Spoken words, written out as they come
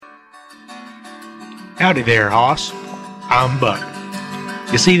Howdy there, hoss. I'm Buck.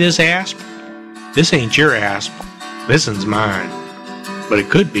 You see this asp? This ain't your asp. This one's mine. But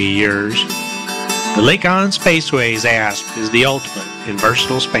it could be yours. The Lakon Spaceways asp is the ultimate in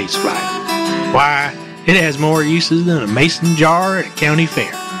versatile spaceflight. Why, it has more uses than a mason jar at a county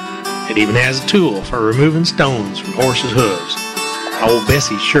fair. It even has a tool for removing stones from horses' hooves. Old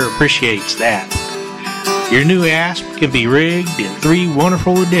Bessie sure appreciates that. Your new asp can be rigged in 3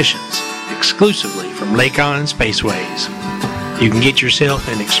 wonderful editions, exclusively from Lakon Spaceways. You can get yourself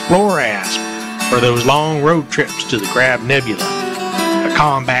an Explorer asp for those long road trips to the Crab Nebula, a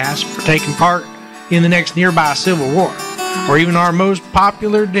Comb asp for taking part in the next nearby Civil War, or even our most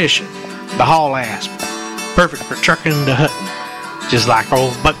popular edition, the Hall asp, perfect for trucking to Hutton, just like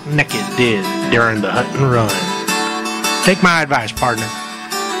old Buck Naked did during the Hutton Run. Take my advice, partner.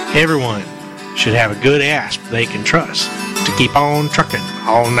 Everyone should have a good asp they can trust to keep on trucking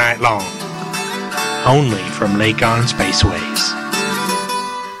all night long. Only from Lakon Spaceways.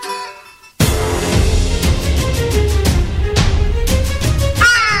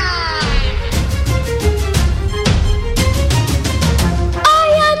 I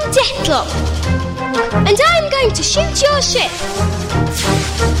am Deathlock, and I'm going to shoot your ship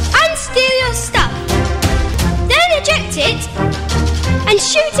and steal your stuff, then eject it and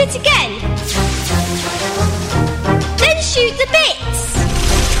shoot it again, then shoot the bits.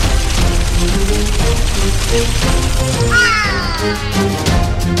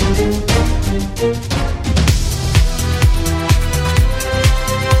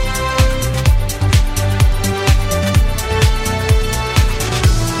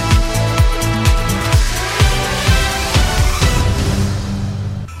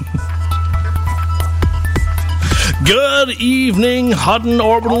 Good evening, Hutton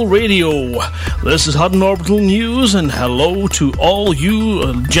Orbital Radio. This is Hutton Orbital News, and hello to all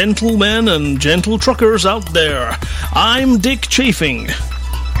you gentlemen and gentle truckers out there. I'm Dick Chafing.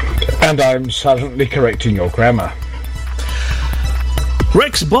 And I'm silently correcting your grammar.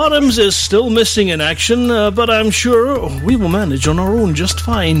 Rex Bottoms is still missing in action, but I'm sure we will manage on our own just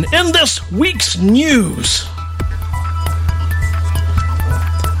fine. In this week's news,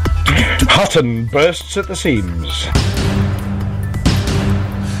 Hutton bursts at the seams.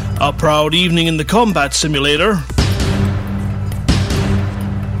 A proud evening in the combat simulator.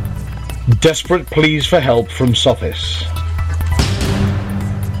 Desperate pleas for help from Sophis.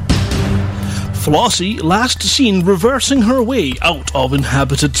 Flossie last seen reversing her way out of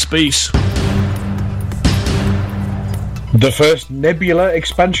inhabited space. The first nebula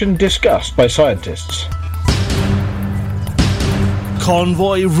expansion discussed by scientists.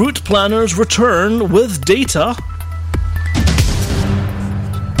 Convoy route planners return with data.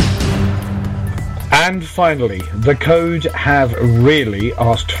 And finally, the Code have really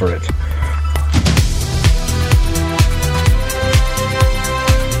asked for it.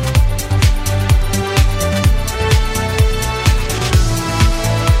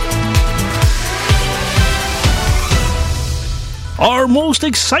 Our most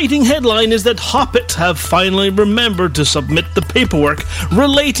exciting headline is that Hoppit have finally remembered to submit the paperwork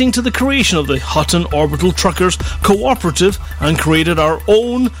relating to the creation of the Hutton Orbital Truckers Cooperative and created our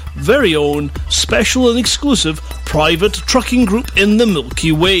own, very own, special and exclusive private trucking group in the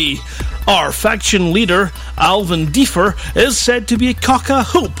Milky Way. Our faction leader, Alvin Diefer, is said to be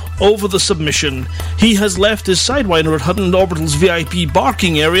cock-a-hoop over the submission. He has left his Sidewinder at Hutton Orbital's VIP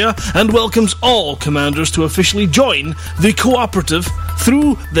barking area and welcomes all commanders to officially join the cooperative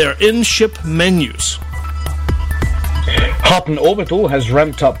through their in-ship menus. Hutton Orbital has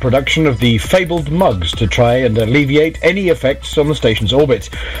ramped up production of the fabled mugs to try and alleviate any effects on the station's orbit.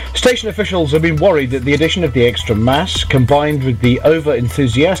 Station officials have been worried that the addition of the extra mass, combined with the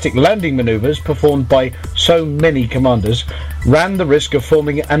over-enthusiastic landing manoeuvres performed by so many commanders, ran the risk of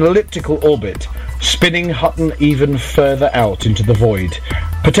forming an elliptical orbit, spinning Hutton even further out into the void,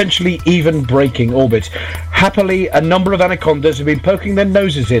 potentially even breaking orbit. Happily, a number of anacondas have been poking their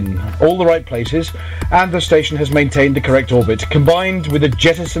noses in all the right places, and the station has maintained the correct orbit, combined with a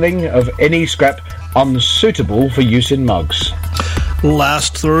jettisoning of any scrap unsuitable for use in mugs.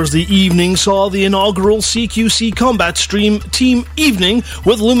 Last Thursday evening saw the inaugural CQC Combat Stream Team Evening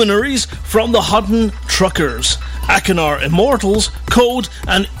with luminaries from the Hutton Truckers, Akinar Immortals, Code,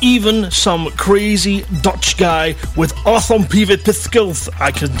 and even some crazy Dutch guy with Arthompivet skills.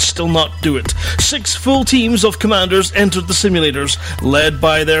 I can still not do it. 6 full teams of commanders entered the simulators, led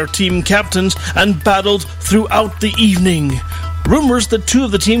by their team captains, and battled throughout the evening. Rumours that 2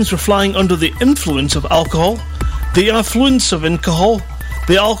 of the teams were flying under the influence of alcohol. The influence of alcohol.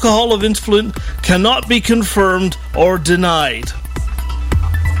 The alcohol of influence cannot be confirmed or denied.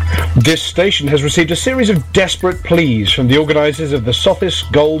 This station has received a series of desperate pleas from the organisers of the Sothis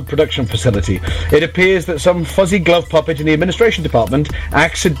Gold production facility. It appears that some fuzzy glove puppet in the administration department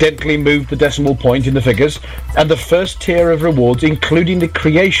accidentally moved the decimal point in the figures, and the first tier of rewards, including the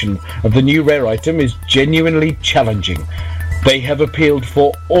creation of the new rare item, is genuinely challenging. They have appealed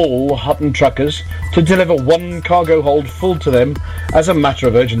for all Hutton truckers to deliver one cargo hold full to them as a matter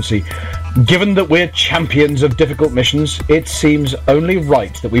of urgency. Given that we're champions of difficult missions, it seems only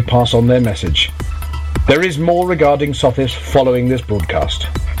right that we pass on their message. There is more regarding Sothis following this broadcast.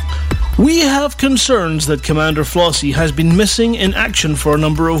 We have concerns that Commander Flossie has been missing in action for a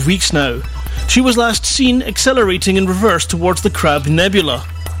number of weeks now. She was last seen accelerating in reverse towards the Crab Nebula.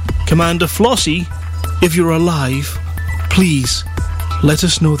 Commander Flossie, if you're alive, please let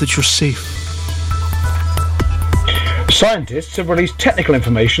us know that you're safe. Scientists have released technical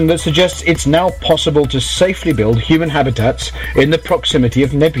information that suggests it's now possible to safely build human habitats in the proximity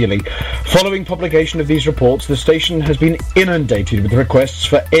of nebulae. Following publication of these reports, the station has been inundated with requests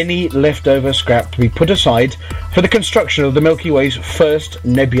for any leftover scrap to be put aside for the construction of the Milky Way's first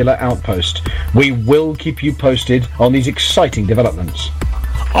nebula outpost. We will keep you posted on these exciting developments.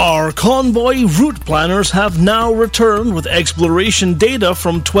 Our convoy route planners have now returned with exploration data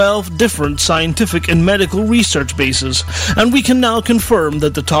from 12 different scientific and medical research bases, and we can now confirm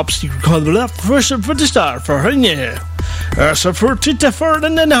that the top secret convoy for the star for her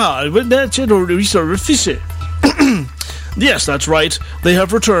Yes, that's right. They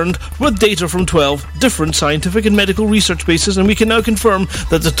have returned with data from 12 different scientific and medical research bases, and we can now confirm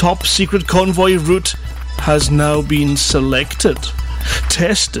that the top secret convoy route has now been selected,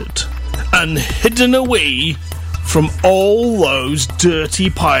 tested, and hidden away from all those dirty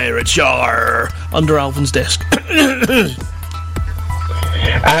pirates under Alvin's desk.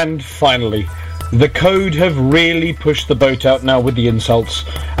 And finally, the Code have really pushed the boat out now with the insults,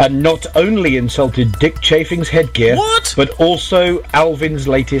 and not only insulted Dick Chafing's headgear, but also Alvin's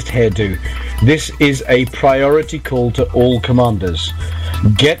latest hairdo. This is a priority call to all commanders.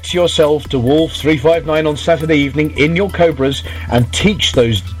 Get yourself to Wolf 359 on Saturday evening in your Cobras and teach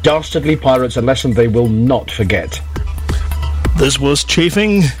those dastardly pirates a lesson they will not forget. This was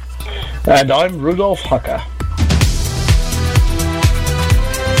Chafing. And I'm Rudolph Hucker.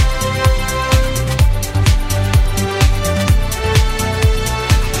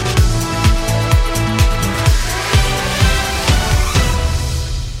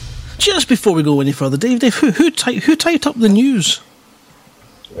 Just before we go any further, Dave, who typed up the news?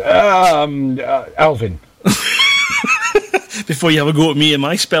 Alvin. Before you have a go at me and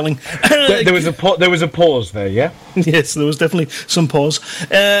my spelling. There was a pause there, yeah? Yes, there was definitely some pause.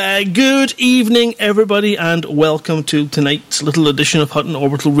 Good evening, everybody, and welcome to tonight's little edition of Hutton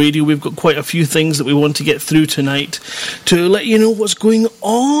Orbital Radio. We've got quite a few things that we want to get through tonight to let you know what's going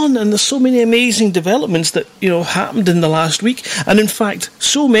on, and there's so many amazing developments that, happened in the last week, and in fact,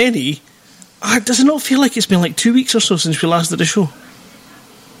 so many. Does it not feel like it's been like 2 weeks or so since we last did a show?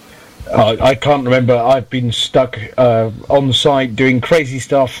 I can't remember. I've been stuck on the site doing crazy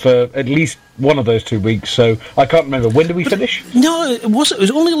stuff for at least one of those 2 weeks, so I can't remember. When did we finish? No, it was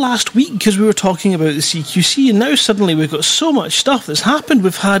only last week, because we were talking about the CQC, and now suddenly we've got so much stuff that's happened.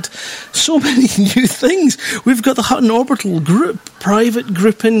 We've had so many new things. We've got the Hutton Orbital group, private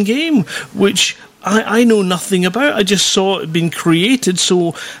group in-game, which I know nothing about. I just saw it being created,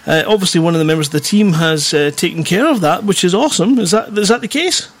 so obviously one of the members of the team has taken care of that, which is awesome. Is that the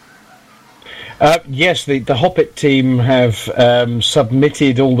case? Yes, the Hoppit team have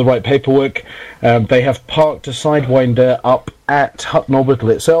submitted all the right paperwork. They have parked a Sidewinder up at Hutton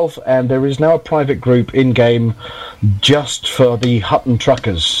Orbital itself, and there is now a private group in-game just for the Hutton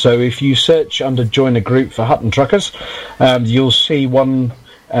Truckers. So if you search under Join a Group for Hutton Truckers, you'll see one.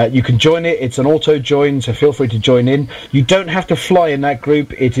 You can join it. It's an auto-join, so feel free to join in. You don't have to fly in that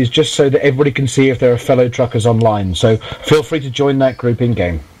group. It is just so that everybody can see if there are fellow truckers online. So feel free to join that group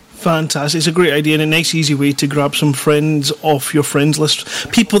in-game. Fantastic. It's a great idea and a nice, easy way to grab some friends off your friends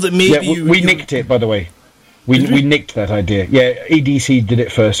list. People that maybe... Yeah, we nicked it, by the way. We nicked that idea. Yeah, EDC did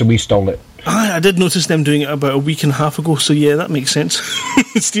it first and we stole it. I did notice them doing it about a week and a half ago, so yeah, that makes sense.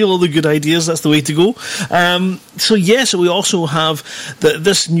 Steal all the good ideas, that's the way to go. So we also have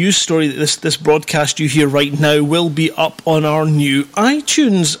this news story, this broadcast you hear right now will be up on our new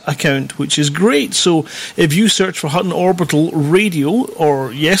iTunes account, which is great. So if you search for Hutton Orbital Radio,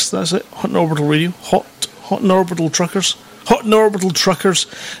 or yes, that's it, Hutton Orbital Radio, Hutton Orbital Truckers, Hutton Orbital Truckers,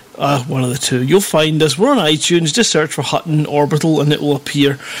 one of the two. You'll find us. We're on iTunes. Just search for Hutton Orbital and it will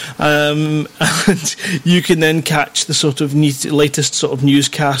appear. And you can then catch the sort of latest sort of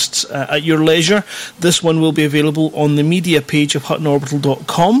newscasts at your leisure. This one will be available on the media page of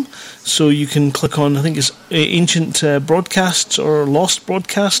huttonorbital.com. So you can click on, I think it's Ancient Broadcasts or Lost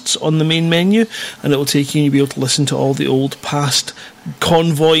Broadcasts on the main menu, and it will take you and you'll be able to listen to all the old past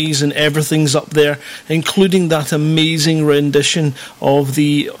convoys and everything's up there, including that amazing rendition of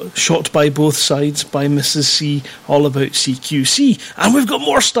the Shot by Both Sides by Mrs. C, all about CQC. And we've got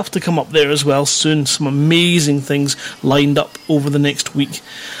more stuff to come up there as well soon, some amazing things lined up over the next week.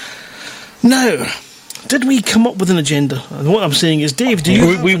 Now, did we come up with an agenda? And what I'm saying is, Dave, do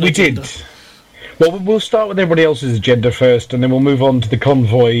you have an agenda? Did. Well, we'll start with everybody else's agenda first, and then we'll move on to the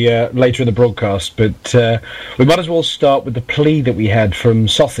convoy later in the broadcast. But we might as well start with the plea that we had from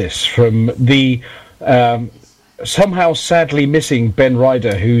Sothis, from the somehow sadly missing Ben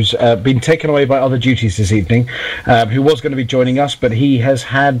Ryder, who's been taken away by other duties this evening, who was going to be joining us, but he has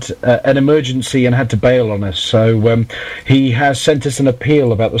had an emergency and had to bail on us. So he has sent us an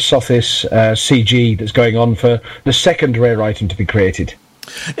appeal about the Sothis CG that's going on for the second rare item to be created.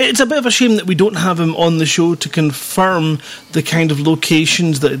 It's a bit of a shame that we don't have him on the show to confirm the kind of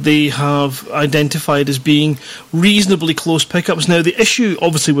locations that they have identified as being reasonably close pickups. Now, the issue,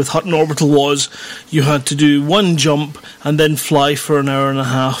 obviously, with Hutton Orbital was you had to do one jump and then fly for an hour and a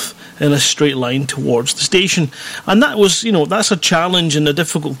half in a straight line towards the station. And that was, that's a challenge and a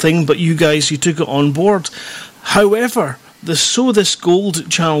difficult thing, but you guys, you took it on board. However, the So This Gold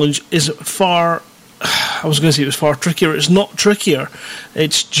challenge is far... I was going to say it was far trickier. It's not trickier.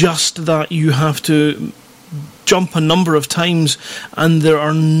 It's just that you have to jump a number of times, and there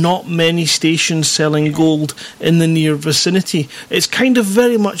are not many stations selling gold in the near vicinity. It's kind of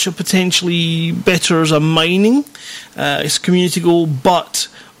very much a potentially better as a mining. It's community gold, but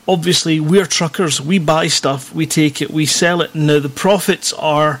obviously we're truckers. We buy stuff, we take it, we sell it. Now the profits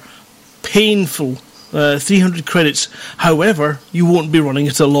are painful. 300 credits. However, you won't be running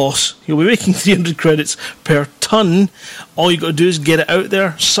at a loss. You'll be making 300 credits per ton. All you got to do is get it out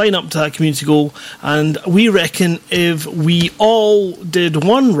there, sign up to that community goal, and we reckon if we all did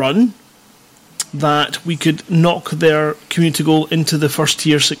one run, that we could knock their community goal into the first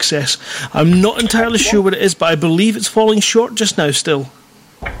tier success. I'm not entirely sure what it is, but I believe it's falling short just now still.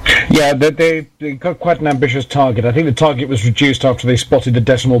 Yeah, they got quite an ambitious target. I think the target was reduced after they spotted the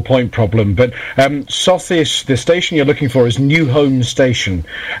decimal point problem. But Sothis, the station you're looking for, is New Home Station.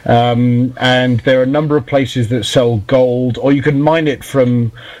 And there are a number of places that sell gold, or you can mine it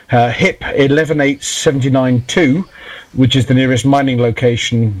from HIP 118792, which is the nearest mining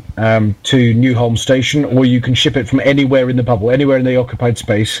location to New Holm Station, or you can ship it from anywhere in the bubble, anywhere in the occupied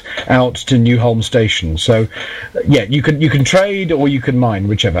space, out to New Holm Station. So, yeah, you can trade or you can mine,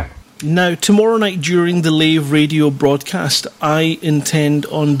 whichever. Now, tomorrow night during the Lave radio broadcast, I intend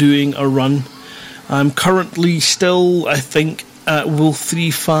on doing a run. I'm currently still, I think, at Wolf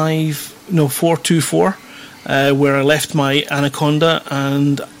 424. Where I left my Anaconda,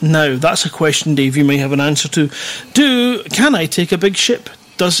 and now that's a question, Dave, you may have an answer to. Can I take a big ship?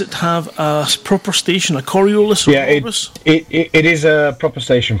 Does it have a proper station, a Coriolis or Orbis? It is a proper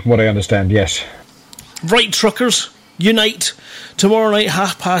station from what I understand, yes. Right, truckers, unite. Tomorrow night,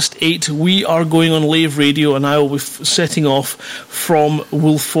 8:30, we are going on Lave Radio, and I will be setting off from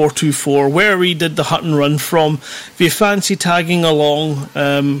Wolf 424, where we did the Hutton run from. If you fancy tagging along,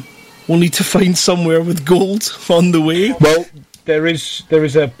 we'll need to find somewhere with gold on the way. Well, there is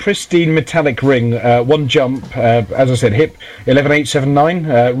a pristine metallic ring, one jump, as I said, HIP 11879.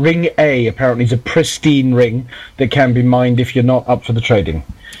 Ring A apparently is a pristine ring that can be mined if you're not up for the trading.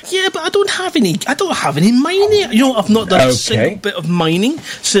 Yeah, but I don't have any mining. I've not done a single bit of mining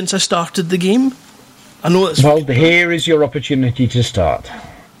since I started the game. I know it's... Well, here is your opportunity to start.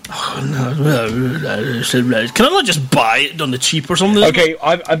 Oh, no. Can I not just buy it on the cheap or something? Okay,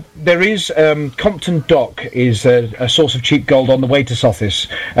 there is Compton Dock is a source of cheap gold on the way to Sothis.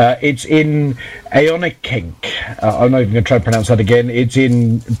 It's in Aonikink. I'm not even going to try and pronounce that again. It's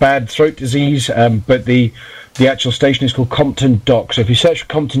in bad throat disease, but the actual station is called Compton Dock. So if you search for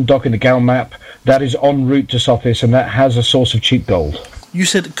Compton Dock in the GAL map, that is en route to Sothis, and that has a source of cheap gold. You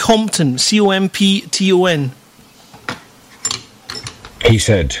said Compton, Compton. He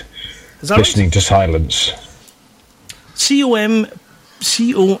said, listening to silence. Compton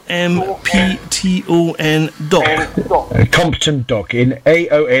Dock. Compton Dock in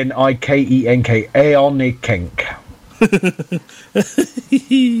Aonikenk.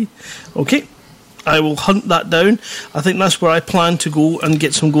 Okay. I will hunt that down. I think that's where I plan to go and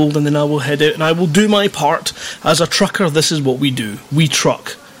get some gold, and then I will head out and I will do my part. As a trucker, this is what we do. We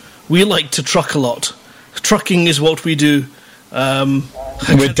truck. We like to truck a lot. Trucking is what we do.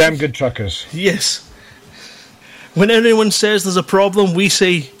 We're damn good truckers. Yes. When anyone says there's a problem, we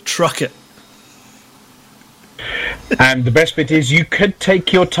say, truck it. And the best bit is you could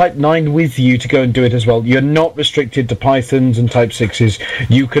take your Type 9 with you to go and do it as well. You're not restricted to Pythons and Type 6s.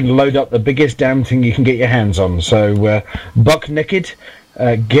 You can load up the biggest damn thing you can get your hands on. So, buck naked,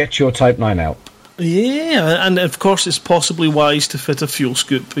 get your Type 9 out. Yeah, and of course it's possibly wise to fit a fuel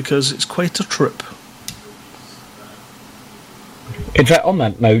scoop because it's quite a trip. In fact, on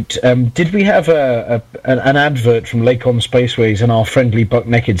that note, did we have an advert from Lakon Spaceways and our friendly Buck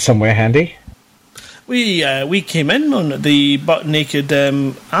Naked somewhere handy? We came in on the Buck Naked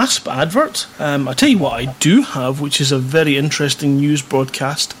ASP advert. I'll tell you what I do have, which is a very interesting news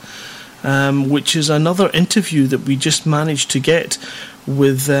broadcast, which is another interview that we just managed to get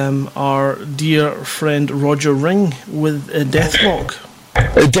with our dear friend Roger Ring with Deathlock.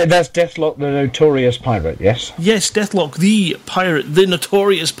 That's Deathlock, the notorious pirate, yes? Yes, Deathlock, the pirate, the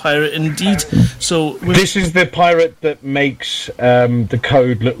notorious pirate, indeed. So this is the pirate that makes the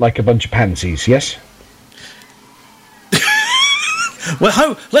code look like a bunch of pansies, yes?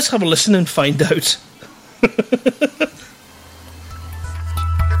 Well, let's have a listen and find out.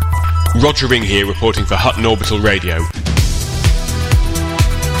 Roger Ring here, reporting for Hutton Orbital Radio.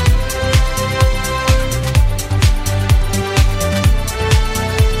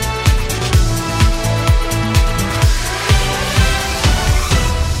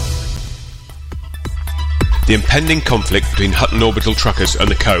 The impending conflict between Hutton Orbital truckers and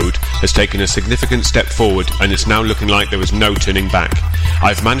the Code has taken a significant step forward, and it's now looking like there is no turning back.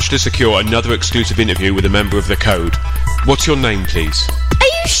 I've managed to secure another exclusive interview with a member of the Code. What's your name, please? Are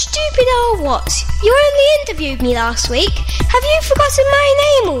you stupid or what? You only interviewed me last week. Have you forgotten my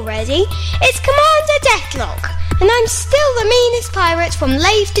name already? It's Commander Deathlock, and I'm still the meanest pirate from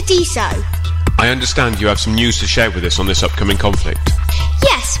Lave to Deso. I understand you have some news to share with us on this upcoming conflict.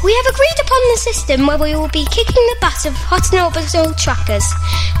 Yes, we have agreed upon the system where we will be kicking the butt of Hutton Orbital truckers.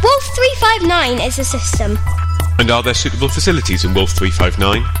 Wolf 359 is the system. And are there suitable facilities in Wolf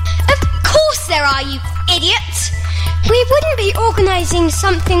 359? Of course there are, you idiot! We wouldn't be organising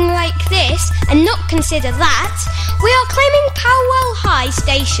something like this and not consider that. We are claiming Powell High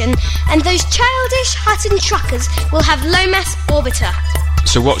Station, and those childish Hutton truckers will have low-mass orbiter.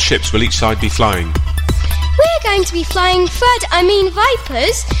 So what ships will each side be flying? We're going to be flying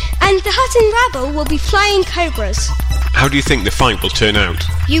Vipers, and the Hutton Rabble will be flying Cobras. How do you think the fight will turn out?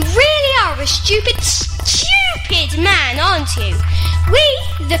 You really are a stupid man, aren't you? We,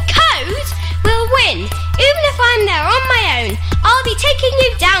 the Code, will win. Even if I'm there on my own, I'll be taking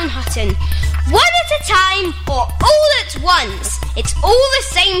you down, Hutton. One at a time, or all at once. It's all the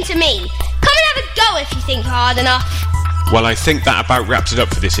same to me. Come and have a go if you think hard enough. Well, I think that about wraps it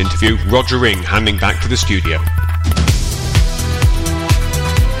up for this interview. Roger Ring handing back to the studio.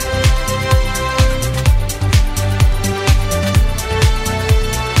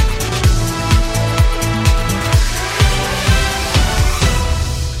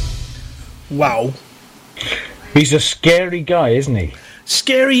 Wow. He's a scary guy, isn't he?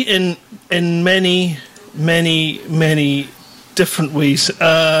 Scary in many, many, many different ways.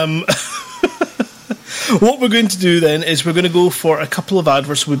 What we're going to do then is we're going to go for a couple of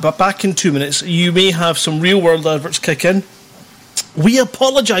adverts. We'll be back in 2 minutes. You may have some real-world adverts kick in. We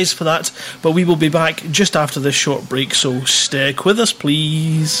apologise for that, but we will be back just after this short break, so stick with us,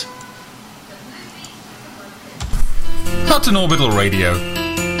 please. Hutton Orbital Radio.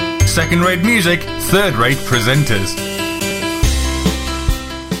 Second-rate music, third-rate presenters.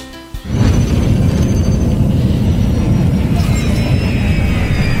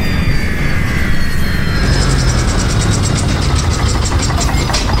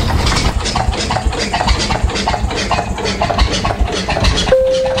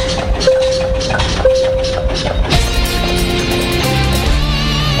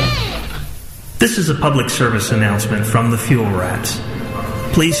 This is a public service announcement from the Fuel Rats.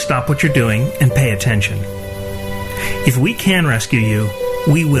 Please stop what you're doing and pay attention. If we can rescue you,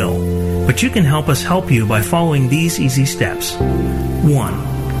 we will, but you can help us help you by following these easy steps.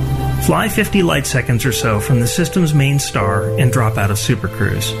 1. Fly 50 light seconds or so from the system's main star and drop out of Super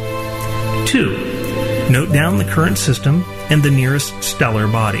Cruise. 2. Note down the current system and the nearest stellar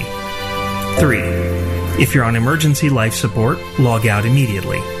body. 3. If you're on emergency life support, log out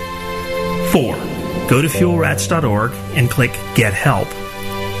immediately. 4. Go to fuelrats.org and click Get Help.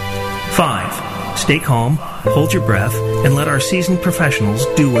 5. Stay calm, hold your breath, and let our seasoned professionals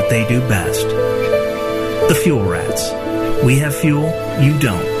do what they do best. The Fuel Rats. We have fuel, you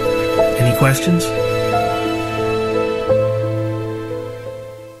don't. Any questions?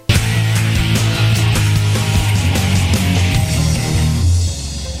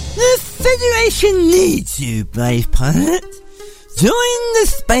 The Federation needs you, brave pilot. Join the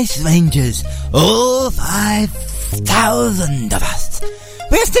Space Rangers, all 5,000 of us.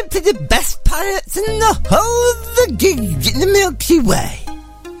 We're simply the best pilots in the whole of the gig in the Milky Way.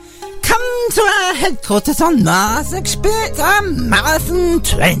 Come to our headquarters on Mars and experience our marathon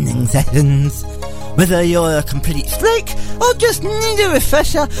training sessions. Whether you're a complete flake or just need a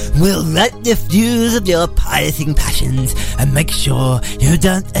refresher, we'll light the fuse of your piloting passions and make sure you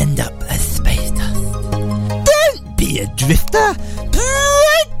don't end up as space dust. Don't be a drifter.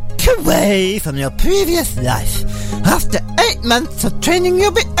 Break away from your previous life. After 8 months of training,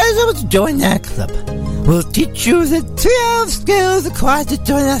 you'll be eligible to join our club. We'll teach you the 12 skills required to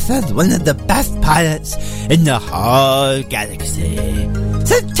join us as one of the best pilots in the whole galaxy.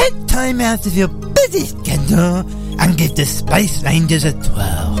 So take time out of your busy schedule and give the Space Rangers a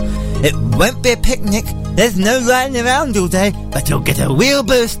twirl. It won't be a picnic, there's no riding around all day, but you'll get a real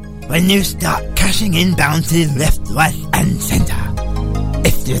boost when you start cashing in bounties left, right and centre.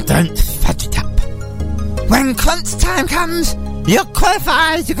 If you don't fudge it up. When crunch time comes, you're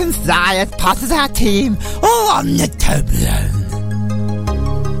qualified, you can fly as part of our team or on the Toblerone.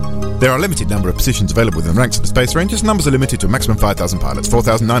 There are a limited number of positions available within the ranks of the Space Rangers. Numbers are limited to a maximum 5,000 pilots.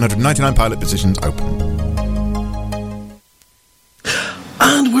 4,999 pilot positions open.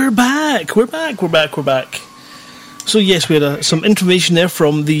 And we're back. We're back. So yes, we had some information there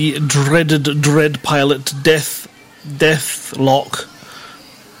from the dread pilot Deathlock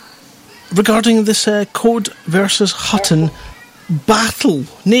regarding this Code versus Hutton battle,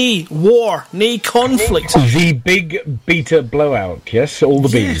 nay war, nay conflict. The big beta blowout, yes? All the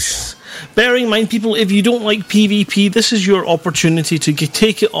bees. Yes. Bearing in mind, people, if you don't like PvP, this is your opportunity to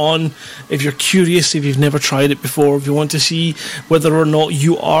take it on. If you're curious, if you've never tried it before, if you want to see whether or not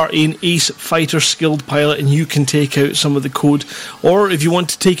you are an ace fighter skilled pilot and you can take out some of the Code, or if you want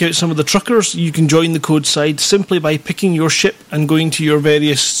to take out some of the truckers, you can join the Code side simply by picking your ship and going to your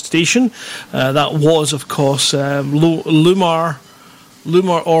various station. That was, of course,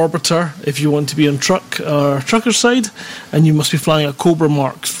 Lumar Orbiter, if you want to be on trucker side, and you must be flying a Cobra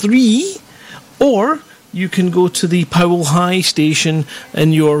Mark III, or you can go to the Powell High station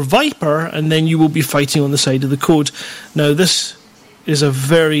in your Viper, and then you will be fighting on the side of the Code. Now, this is a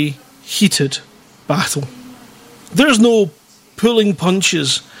very heated battle. There's no pulling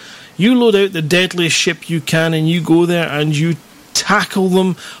punches. You load out the deadliest ship you can, and you go there and you tackle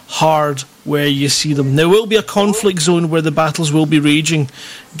them hard where you see them. There will be a conflict zone where the battles will be raging.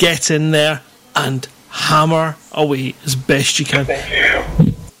 Get in there and hammer away as best you can.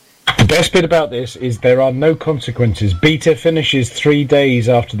 The best bit about this is there are no consequences. Beta finishes 3 days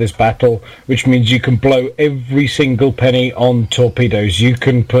after this battle, which means you can blow every single penny on torpedoes. You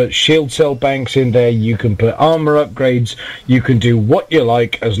can put shield cell banks in there, you can put armour upgrades, you can do what you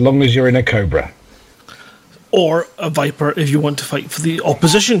like as long as you're in a Cobra. Or a Viper if you want to fight for the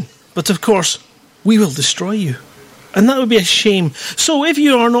opposition. But of course, we will destroy you. And that would be a shame. So if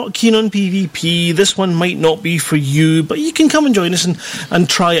you are not keen on PvP, this one might not be for you, but you can come and join us and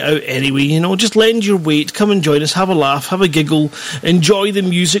try it out anyway. You know, just lend your weight, come and join us, have a laugh, have a giggle, enjoy the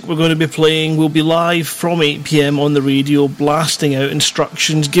music we're going to be playing. We'll be live from 8 PM on the radio, blasting out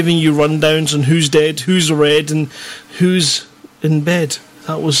instructions, giving you rundowns on who's dead, who's red, and who's in bed.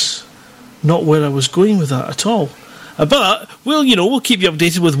 That was not where I was going with that at all. But we'll keep you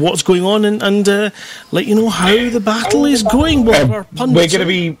updated with what's going on and let you know how the battle is going. We'll have our pundits.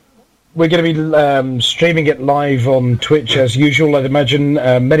 We're going to be streaming it live on Twitch as usual. I'd imagine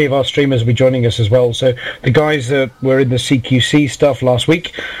many of our streamers will be joining us as well. So the guys that were in the CQC stuff last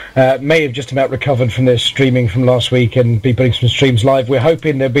week may have just about recovered from their streaming from last week and be putting some streams live. We're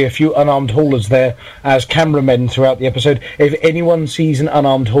hoping there'll be a few unarmed haulers there as cameramen throughout the episode. If anyone sees an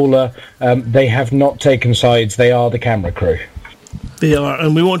unarmed hauler, they have not taken sides. They are the camera crew. They are,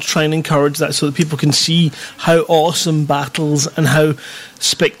 and we want to try and encourage that so that people can see how awesome battles and how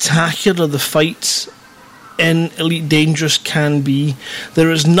spectacular the fights in Elite Dangerous can be. There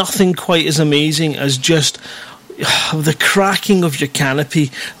is nothing quite as amazing as just the cracking of your canopy,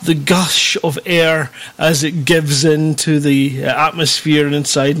 the gush of air as it gives into the atmosphere and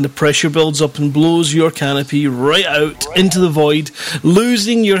inside, and the pressure builds up and blows your canopy right out into the void,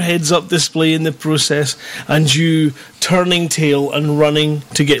 losing your heads-up display in the process, and you turning tail and running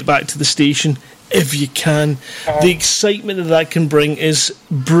to get back to the station if you can. The excitement that can bring is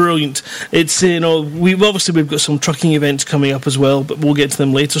brilliant. It's we've got some trucking events coming up as well, but we'll get to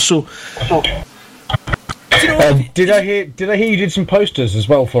them later. So Did I hear you did some posters as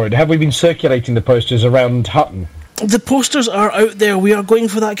well for it? Have we been circulating the posters around Hutton? The posters are out there. We are going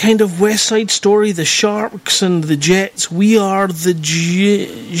for that kind of West Side Story, the Sharks and the Jets. We are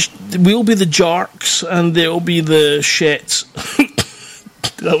we'll be the Jarks, and they'll be the Shets.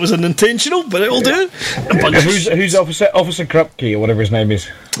 That was unintentional, but it'll do. Who's Officer Krupke, or whatever his name is?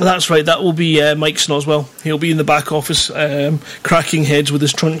 That's right, that will be Mike Snoswell. He'll be in the back office, cracking heads with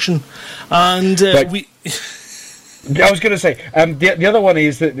his truncheon. And I was going to say, the other one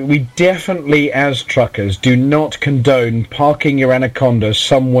is that we definitely, as truckers, do not condone parking your Anaconda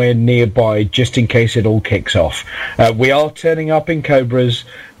somewhere nearby just in case it all kicks off. We are turning up in Cobras,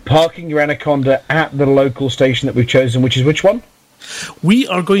 parking your Anaconda at the local station that we've chosen, which is which one? We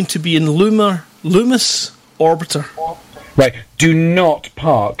are going to be in Loomis Orbiter. Right, do not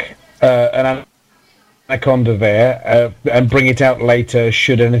park an Anaconda there and bring it out later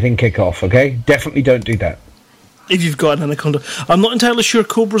should anything kick off, okay? Definitely don't do that. If you've got an Anaconda. I'm not entirely sure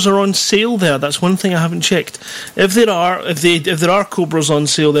Cobras are on sale there. That's one thing I haven't checked. If there are Cobras on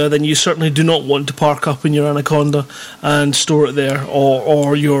sale there, then you certainly do not want to park up in your Anaconda and store it there,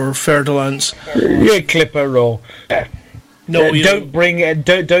 or your Fer-de-Lance. Your Clipper, or... No, don't bring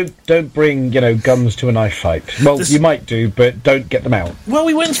guns to a knife fight. Well, you might do, but don't get them out. Well,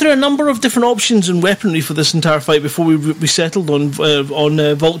 we went through a number of different options and weaponry for this entire fight before we settled on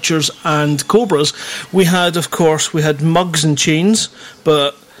vultures and cobras. We had mugs and chains,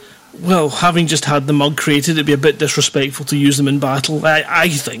 but well, having just had the mug created, it'd be a bit disrespectful to use them in battle, I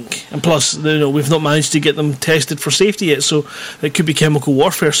think. And plus, we've not managed to get them tested for safety yet, so it could be chemical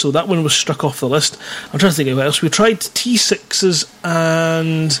warfare, so that one was struck off the list. I'm trying to think of what else. We tried T6s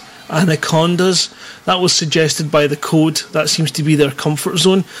and Anacondas. That was suggested by the Code. That seems to be their comfort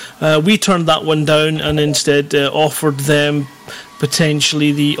zone. We turned that one down and instead offered them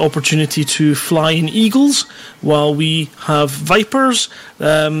potentially the opportunity to fly in Eagles while we have Vipers.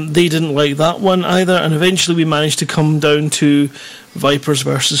 They didn't like that one either, and eventually we managed to come down to Vipers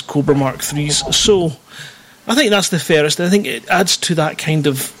versus Cobra Mark IIIs. So I think that's the fairest. I think it adds to that kind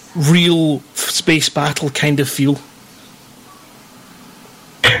of real space battle kind of feel.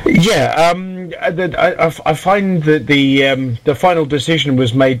 Yeah, I find that the final decision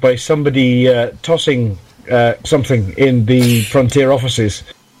was made by somebody tossing something in the Frontier offices.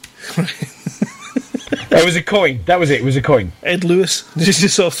 It was a coin. That was it. It was a coin. Ed Lewis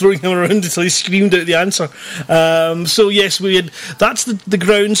just sort of throwing him around until he screamed out the answer. So yes, that's the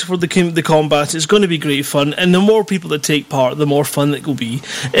grounds for the combat. It's going to be great fun, and the more people that take part, the more fun it will be.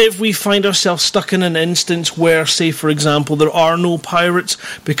 If we find ourselves stuck in an instance where, say for example, there are no pirates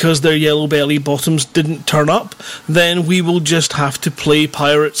because their yellow belly bottoms didn't turn up, then we will just have to play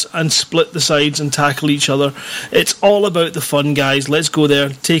pirates and split the sides and tackle each other. It's all about the fun, guys. Let's go there,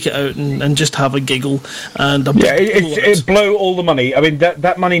 take it out, and just have a giggle. And it blow all the money. I mean,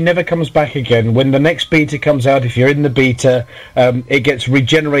 that money never comes back again. When the next beta comes out, if you're in the beta, it gets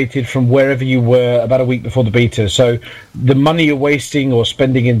regenerated from wherever you were about a week before the beta. So the money you're wasting or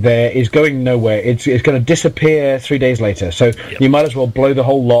spending in there is going nowhere. It's going to disappear 3 days later. So you might as well blow the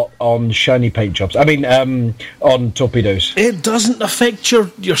whole lot on shiny paint jobs. I mean, on torpedoes. It doesn't affect your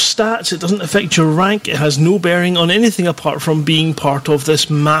stats. It doesn't affect your rank. It has no bearing on anything apart from being part of this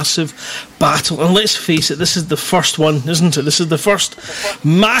massive battle. And let's face it, this is the first one, isn't it? This is the first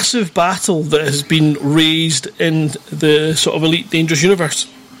massive battle that has been raised in the sort of Elite Dangerous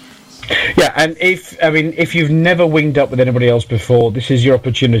universe. Yeah, and if you've never winged up with anybody else before, this is your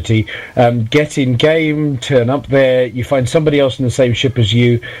opportunity. Get in game, turn up there, you find somebody else in the same ship as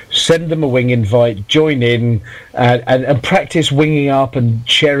you, send them a wing invite, join in, and practice winging up and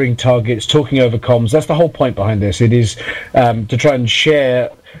sharing targets, talking over comms. That's the whole point behind this. It is to try and share.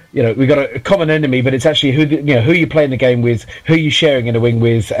 We've got a common enemy, but it's actually who you're playing the game with, who you're sharing in a wing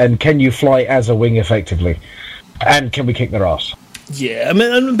with, and can you fly as a wing effectively, and can we kick their ass? Yeah, I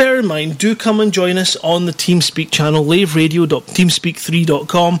mean, and bear in mind, do come and join us on the TeamSpeak channel,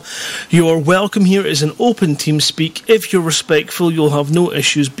 laveradio.teamspeak3.com. You are welcome here. It is an open TeamSpeak. If you're respectful, you'll have no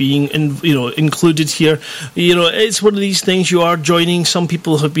issues being included here. It's one of these things. You are joining. Some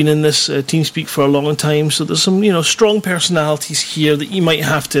people have been in this TeamSpeak for a long time, so there's some strong personalities here that you might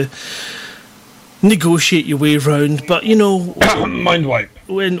have to negotiate your way around. But mind wipe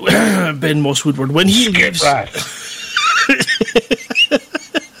when Ben Moss Woodward, when he leaves.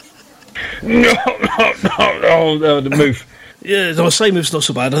 No, the move. Yeah, the side move's not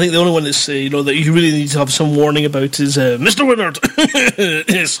so bad. I think the only one that's that you really need to have some warning about is Mr. Willard,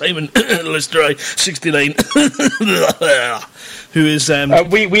 Simon Lister 69, who is.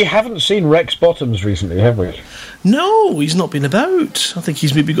 We haven't seen Rex Bottoms recently, have we? No, he's not been about. I think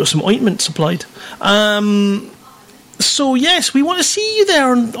he's maybe got some ointment supplied. So, yes, we want to see you there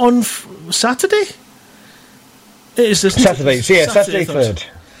on Saturday. It is, isn't Saturday, it? yeah, Saturday 3rd.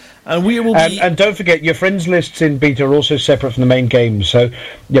 And we will be... and don't forget, your friends lists in beta are also separate from the main game. So,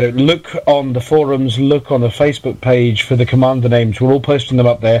 look on the forums, look on the Facebook page for the commander names. We're all posting them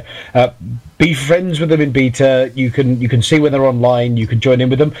up there. Be friends with them in beta. You can see when they're online. You can join in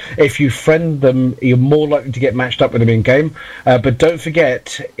with them. If you friend them, you're more likely to get matched up with them in game. But don't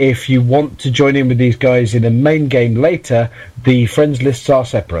forget, if you want to join in with these guys in the main game later, the friends lists are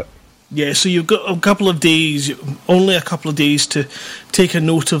separate. Yeah, so you've got only a couple of days to take a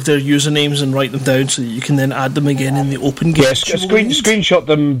note of their usernames and write them down so that you can then add them again in the open game. Yes, screenshot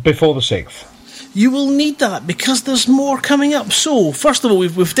them before the 6th. You will need that because there's more coming up. So, first of all,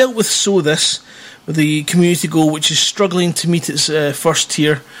 we've dealt with this, the community goal, which is struggling to meet its first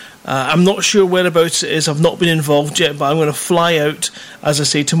tier. I'm not sure whereabouts it is. I've not been involved yet, but I'm going to fly out, as I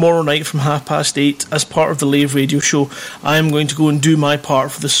say, tomorrow night from 8:30 as part of the Lave Radio Show. I am going to go and do my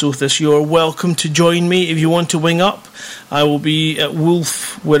part for the Sothis. You're welcome to join me if you want to wing up. I will be at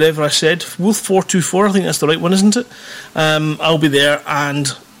Wolf, wherever I said. Wolf 424, I think that's the right one, isn't it? I'll be there,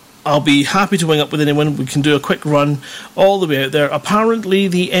 and I'll be happy to wing up with anyone. We can do a quick run all the way out there. Apparently,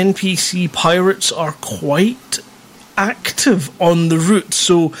 the NPC pirates are quite active on the route,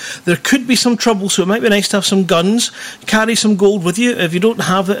 so there could be some trouble, so it might be nice to have some guns, carry some gold with you. If you don't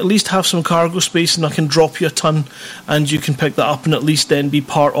have it, at least have some cargo space and I can drop you a ton and you can pick that up and at least then be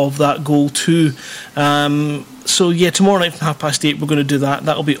part of that goal too. So yeah, tomorrow night from 8:30 we're going to do that.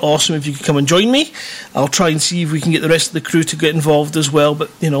 That'll be awesome if you can come and join me. I'll try and see if we can get the rest of the crew to get involved as well, but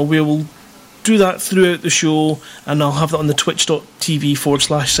we will do that throughout the show, and I'll have that on the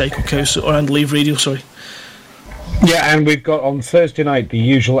twitch.tv/PsychoCow and Lave Radio, sorry. Yeah, and we've got on Thursday night the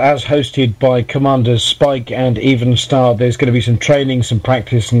usual, as hosted by Commanders Spike and Even Star. There's going to be some training, some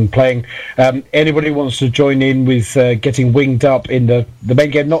practice and playing. Anybody who wants to join in with getting winged up in the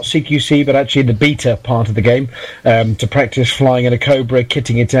main game, not CQC, but actually the beta part of the game, to practice flying in a Cobra,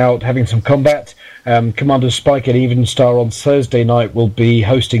 kitting it out, having some combat. Commanders Spike and Even Star on Thursday night will be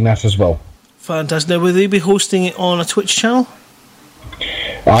hosting that as well. Fantastic. Now, will they be hosting it on a Twitch channel?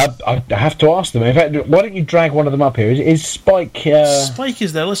 I have to ask them. In fact, why don't you drag one of them up here? Is Spike... Spike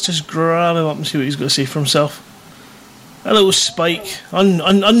is there. Let's just grab him up and see what he's got to say for himself. Hello, Spike.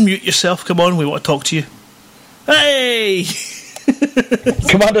 Unmute yourself. Come on, we want to talk to you. Hey!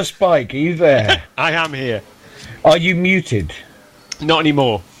 Commander Spike, are you there? I am here. Are you muted? Not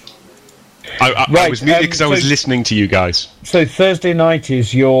anymore. I was muted because I was listening to you guys. So Thursday night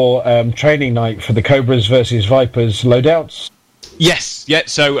is your training night for the Cobras versus Vipers loadouts? Yes, yeah.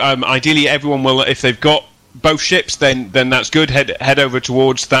 So ideally, everyone will, if they've got both ships, then that's good. Head over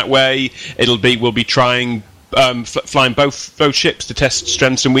towards that way. We'll be trying flying both ships to test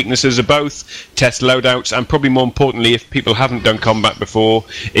strengths and weaknesses of both, test loadouts, and probably more importantly, if people haven't done combat before,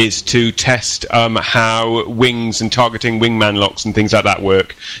 is to test how wings and targeting wingman locks and things like that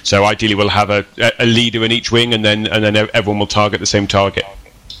work. So ideally, we'll have a leader in each wing, and then everyone will target the same target.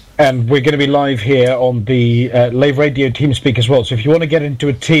 And we're going to be live here on the Lave Radio TeamSpeak as well. So if you want to get into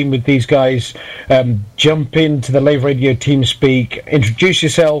a team with these guys, jump into the Lave Radio TeamSpeak, introduce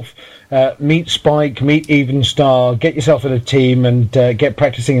yourself, meet Spike, meet Even Star, get yourself in a team and get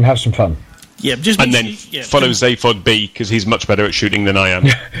practicing and have some fun. Yeah, and then follow Zaphod B, because he's much better at shooting than I am.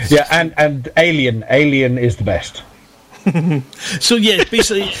 Yeah, and Alien is the best. So yeah,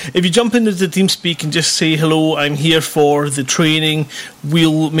 basically, if you jump into the TeamSpeak and just say hello, I'm here for the training,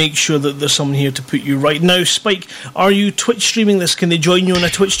 we'll make sure that there's someone here to put you right. Now, Spike, are you Twitch streaming this? Can they join you on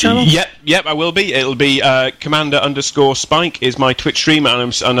a Twitch channel? Yep, I will be. It'll be Commander_Spike is my Twitch stream, and I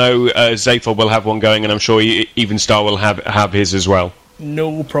know Zaphod will have one going, and I'm sure Even Star will have his as well.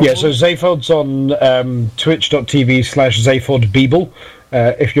 No problem. Yeah, so Zaphod's on twitch.tv/ZaphodBeeble.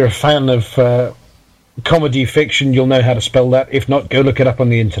 If you're a fan of comedy fiction, you'll know how to spell that. If not, go look it up on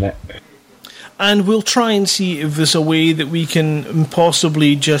the internet. And we'll try and see if there's a way that we can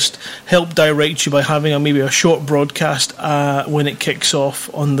possibly just help direct you by having maybe a short broadcast when it kicks off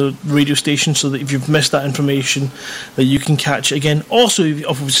on the radio station, so that if you've missed that information, that you can catch it again. Also,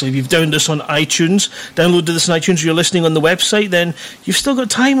 obviously, if you've downloaded this on iTunes, or you're listening on the website, then you've still got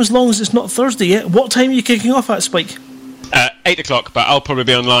time as long as it's not Thursday yet. What time are you kicking off at, Spike? 8 o'clock, but I'll probably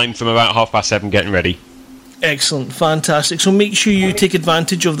be online from about 7:30 getting ready. Excellent, fantastic. So make sure you take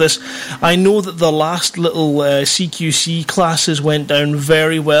advantage of this. I know that the last little CQC classes went down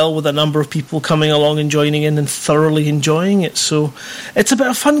very well, with a number of people coming along and joining in and thoroughly enjoying it. So it's a bit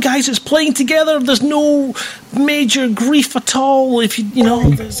of fun, guys. It's playing together. There's no major grief at all. If you know,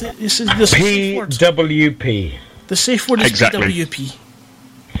 it's PWP. The safe word is Exactly. PWP.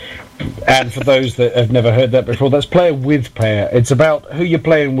 And for those that have never heard that before, that's player with player. It's about who you're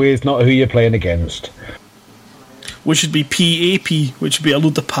playing with, not who you're playing against. Which should be PAP, which would be a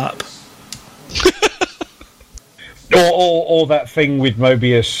load of pap. Or that thing with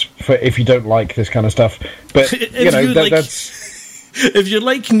Mobius for if you don't like this kind of stuff. But, that's... If you're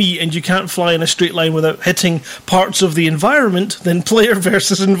like me and you can't fly in a straight line without hitting parts of the environment, then player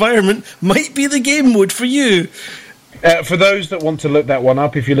versus environment might be the game mode for you. For those that want to look that one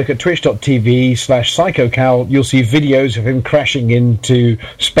up, if you look at twitch.tv/PsychoCal, you'll see videos of him crashing into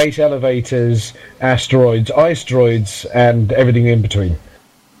space elevators, asteroids, asteroids, and everything in between.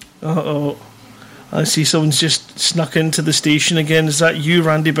 Uh-oh. I see someone's just snuck into the station again. Is that you,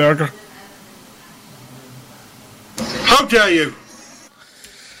 Randy Berger? How dare you?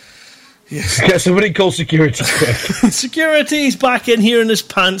 Yes. Get somebody call security quick. Security's back in here in his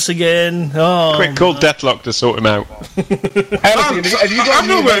pants again. Oh, Quick, call Deathlock to sort him out. Alison, have you got a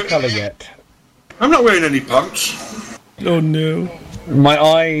new colour yet? I'm not wearing any pants. Oh no. My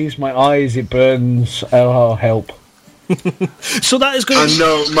eyes, it burns. Oh, help. So that is going to... I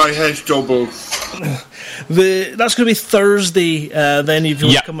know, my head's double. That's going to be Thursday, then, if you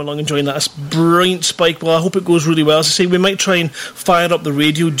want to come along and join that. That's brilliant, Spike. Well, I hope it goes really well. As I say, we might try and fire up the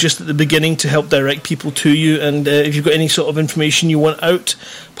radio just at the beginning to help direct people to you, and if you've got any sort of information you want out,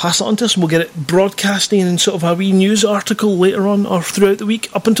 pass it on to us, and we'll get it broadcasting in sort of a wee news article later on, or throughout the week,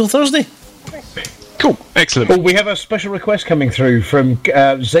 up until Thursday. Cool, excellent. Well, we have a special request coming through from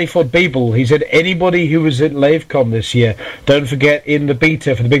Zaphod Beeble. He said, anybody who was at LaveCon this year, don't forget in the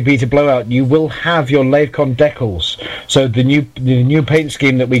beta, for the big beta blowout, you will have your LaveCon decals. So the new paint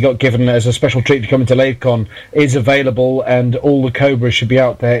scheme that we got given as a special treat to come into LaveCon is available, and all the Cobras should be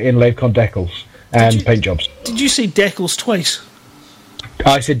out there in LaveCon decals and paint jobs. Did you say decals twice?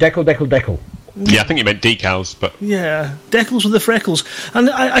 I said decal. Yeah, I think you meant decals, but... Yeah, decals with the freckles. And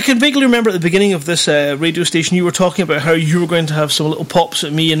I can vaguely remember at the beginning of this radio station you were talking about how you were going to have some little pops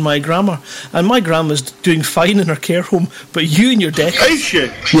at me and my grandma. And my grandma's doing fine in her care home, but you and your decals... Is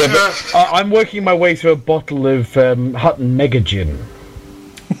she? Yeah, but I'm working my way through a bottle of Hutton Mega Gin.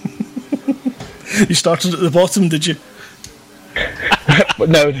 You started at the bottom, did you?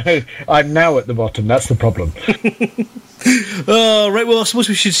 No, I'm now at the bottom. That's the problem. Right, well, I suppose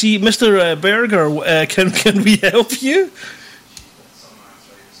we should see Mr. Berger. Can we help you?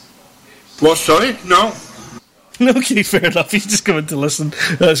 What, sorry? No. Okay, fair enough. He's just coming to listen.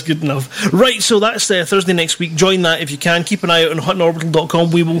 That's good enough. Right, so that's Thursday next week. Join that if you can. Keep an eye out on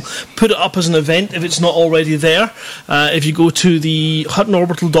huttonorbital.com. We will put it up as an event if it's not already there. If you go to the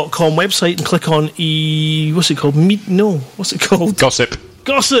huttonorbital.com website and click on what's it called? What's it called? Gossip.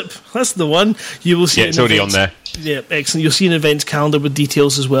 That's the one. You will see. Yeah, it's already on there. Yeah, excellent. You'll see an events calendar with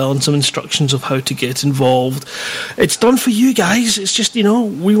details as well, and some instructions of how to get involved. It's done for you guys. It's just,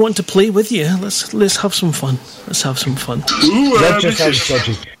 we want to play with you. Let's have some fun. Let's have some fun. That just sounds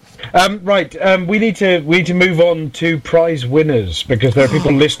dodgy. Right, we need to move on to prize winners, because there are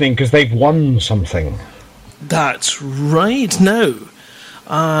people listening because they've won something. That's right. Now,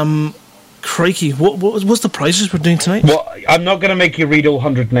 crikey, what's the prizes we're doing tonight? Well, I'm not going to make you read all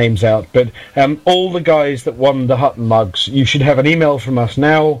 100 names out, but all the guys that won the Hutton mugs, you should have an email from us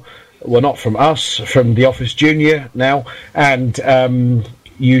now. Well, not from us, from the Office Junior now, and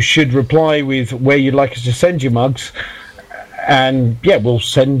you should reply with where you'd like us to send you mugs, and we'll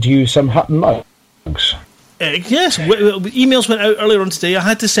send you some Hutton mugs. Yes, emails went out earlier on today. I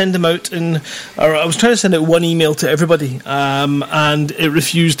had to send them out, I was trying to send out one email to everybody, and it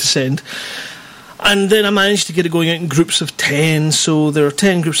refused to send. And then I managed to get it going out in groups of 10, so there are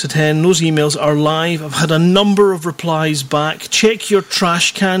 10 groups of 10. Those emails are live. I've had a number of replies back. Check your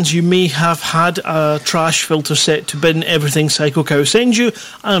trash cans. You may have had a trash filter set to bin everything Psycho Cow sends you.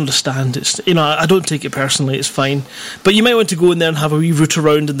 I understand. It's I don't take it personally. It's fine. But you might want to go in there and have a wee root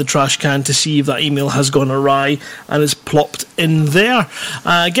around in the trash can to see if that email has gone awry and is plopped in there.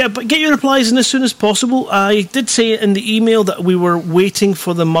 Get your replies in as soon as possible. I did say in the email that we were waiting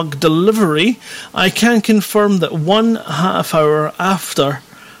for the mug delivery. I can confirm that 1/2 hour after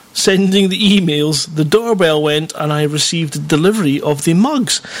sending the emails, the doorbell went and I received a delivery of the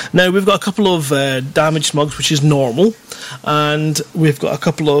mugs. Now, we've got a couple of damaged mugs, which is normal, and we've got a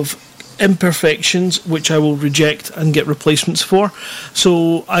couple of imperfections, which I will reject and get replacements for.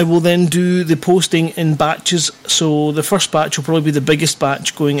 So I will then do the posting in batches. So the first batch will probably be the biggest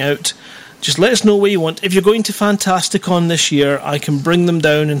batch going out. Just let us know what you want. If you're going to Fantasticon this year, I can bring them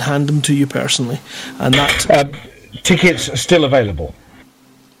down and hand them to you personally. And that tickets are still available.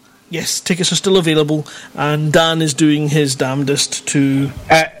 Yes, tickets are still available, and Dan is doing his damnedest to...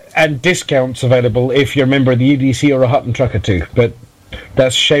 and discounts available if you're a member of the UDC or a Hutton Trucker too. But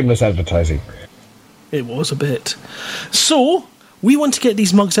that's shameless advertising. It was a bit. So, we want to get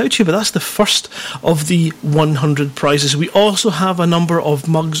these mugs out to you, but that's the first of the 100 prizes. We also have a number of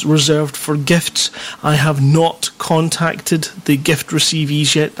mugs reserved for gifts. I have not contacted the gift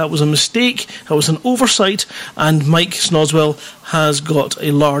receivees yet. That was a mistake. That was an oversight. And Mike Snoswell has got a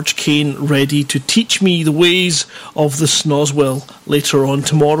large cane ready to teach me the ways of the Snoswell later on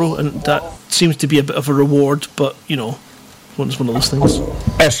tomorrow. And that seems to be a bit of a reward, but, you know, it's one of those things.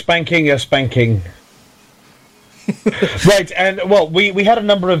 A spanking. Right, and well, we had a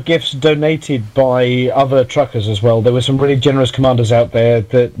number of gifts donated by other truckers as well. There were some really generous commanders out there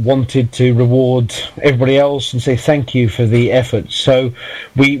that wanted to reward everybody else and say thank you for the effort. So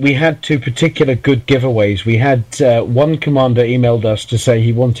we had two particular good giveaways. We had one commander emailed us to say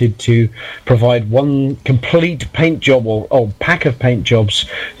he wanted to provide one complete paint job or pack of paint jobs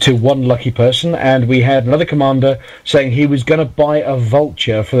to one lucky person, and we had another commander saying he was going to buy a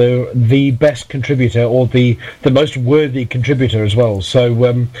vulture for the best contributor or the most worthy contributor as well. So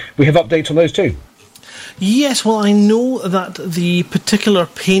we have updates on those too. Yes, well, I know that the particular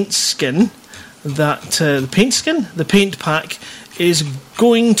paint skin, the paint pack, is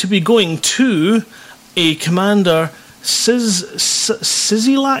going to be going to a commander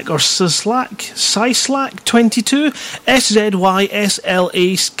Sizzlack 22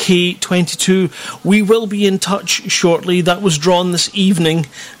 SZYSLAK 22. We will be in touch shortly. That was drawn this evening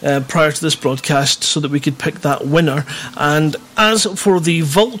prior to this broadcast so that we could pick that winner. And as for the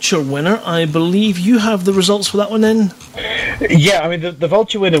vulture winner, I believe you have the results for that one in. Yeah, I mean, the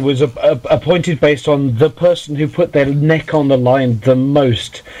vulture winner was appointed based on the person who put their neck on the line the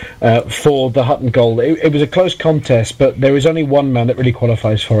most for the Hutton goal. It was a close contest, but there is only one man that really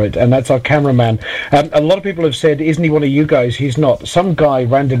qualifies for it, and that's our cameraman. A lot of people have said, isn't he one of you guys? He's not. Some guy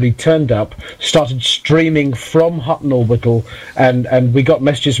randomly turned up, started streaming from Hutton Orbital, and we got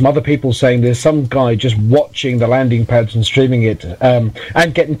messages from other people saying there's some guy just watching the landing pads and streaming it, and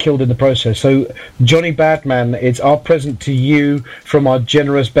getting killed in the process. So, Johnny Badman, it's our present to you from our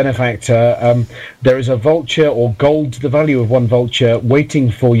generous benefactor. There is a vulture or gold to the value of one vulture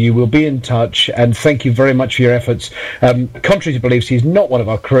waiting for you. We'll be in touch, and thank you very much for your efforts. Contrary to beliefs, he's not one of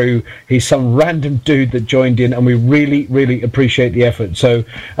our crew. He's some random dude that joined in, and we really, really appreciate the effort. So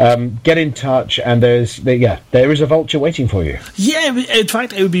get in touch, and there is a vulture waiting for you. Yeah, in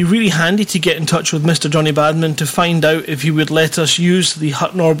fact, it would be really handy to get in touch with Mr. Johnny Badman to find out if he would let us use the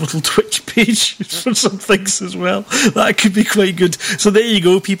Hutton Orbital Twitch page for some things as well. That could be quite good. So there you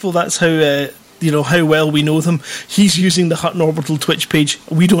go, people. That's how how well we know them. He's using the Hutton Orbital Twitch page.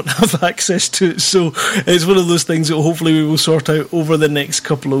 We don't have access to it, so it's one of those things that hopefully we will sort out over the next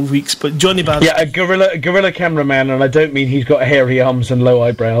couple of weeks. But Johnny Badman... Yeah, a gorilla cameraman, and I don't mean he's got hairy arms and low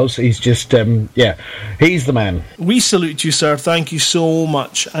eyebrows. He's just, he's the man. We salute you, sir. Thank you so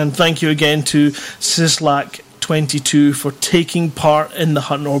much. And thank you again to Sizzlack 22 for taking part in the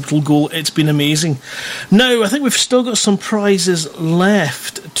Hutton Orbital goal. It's been amazing. Now, I think we've still got some prizes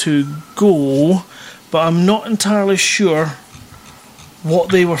left to go, but I'm not entirely sure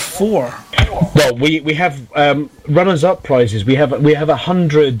what they were for. Well, we have runners-up prizes. We have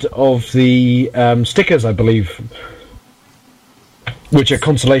 100 of the stickers, I believe, which are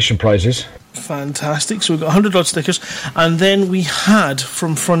consolation prizes. Fantastic. So we've got 100 odd stickers, and then we had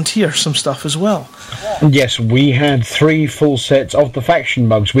from Frontier some stuff as well. Yes, we had 3 full sets of the faction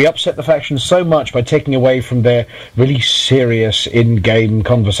mugs. We upset the faction so much by taking away from their really serious in-game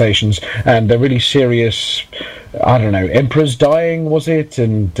conversations and their really serious, I don't know, Emperor's dying, was it?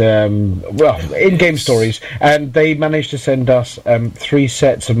 And, in-game stories. And they managed to send us 3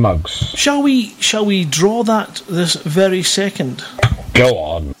 sets of mugs. Shall we draw that this very second? Go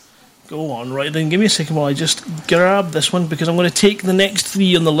on. Go on, right then, give me a second while I just grab this one, because I'm going to take the next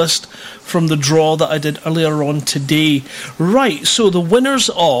 3 on the list from the draw that I did earlier on today. Right, so the winners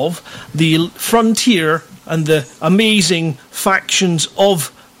of the Frontier and the amazing factions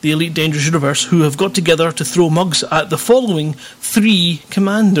of the Elite Dangerous Universe, who have got together to throw mugs at the following 3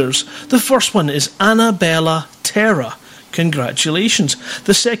 commanders. The first one is Annabella Terra. Congratulations.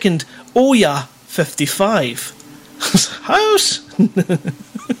 The second, Oya 55. House.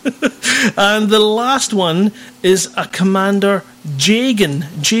 And the last one is a Commander Jagen,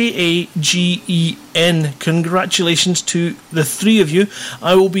 Jagen. Congratulations to the 3 of you.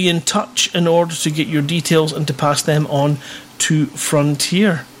 I will be in touch in order to get your details and to pass them on to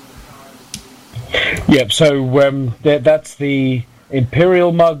Frontier. Yep, so that's the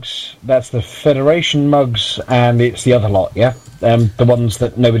Imperial mugs, that's the Federation mugs, and it's the other lot, yeah? The ones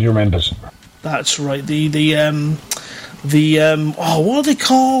that nobody remembers. That's right, what are they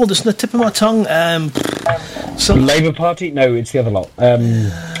called? It's on the tip of my tongue. Labour Party? No, it's the other lot.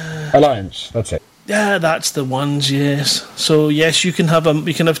 Alliance. That's it. Yeah, that's the ones. Yes. So yes, you can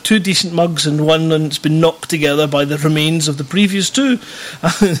have two decent mugs and one that's been knocked together by the remains of the previous two,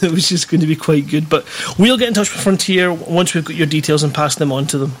 which is going to be quite good. But we'll get in touch with Frontier once we've got your details and pass them on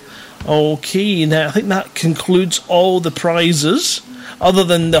to them. Okay, now I think that concludes all the prizes, other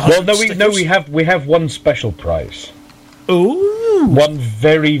than the 100 stickers. we have one special prize. Oh. One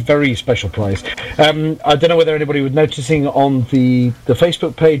very, very special prize. I don't know whether anybody was noticing on the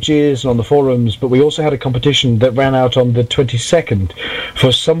Facebook pages and on the forums, but we also had a competition that ran out on the 22nd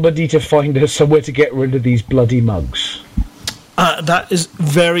for somebody to find us somewhere to get rid of these bloody mugs. That is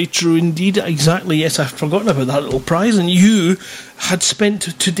very true indeed. Exactly, yes, I've forgotten about that little prize. And you had spent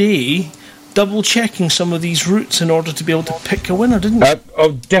today double-checking some of these routes in order to be able to pick a winner, didn't you?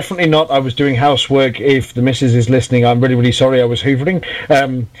 Oh, definitely not. I was doing housework. If the missus is listening, I'm really, really sorry. I was hoovering.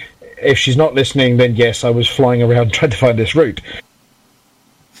 If she's not listening, then yes, I was flying around trying to find this route.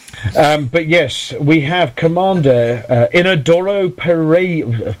 But yes, we have Commander Inodoro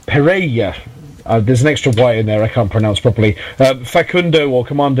Pereira. There's an extra Y in there I can't pronounce properly. Facundo, or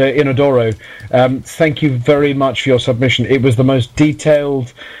Commander Inodoro, thank you very much for your submission. It was the most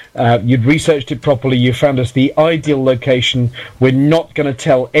detailed. You'd researched it properly. You found us the ideal location. We're not going to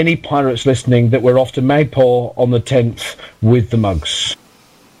tell any pirates listening that we're off to Mayport on the 10th with the mugs.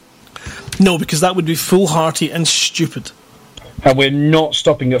 No, because that would be foolhardy and stupid. And we're not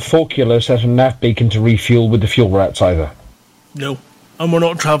stopping at Forculus at a nav beacon to refuel with the fuel rats either. No. And we're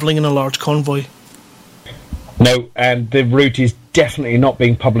not travelling in a large convoy. No, and the route is definitely not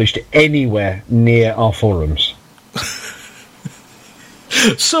being published anywhere near our forums.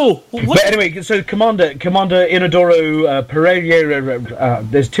 But anyway, so Commander Inodoro Pereira,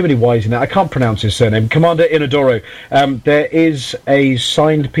 there's too many Y's in there. I can't pronounce his surname. Commander Inodoro, there is a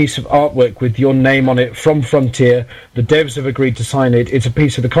signed piece of artwork with your name on it from Frontier. The devs have agreed to sign it. It's a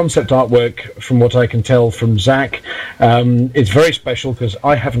piece of the concept artwork, from what I can tell from Zach. It's very special because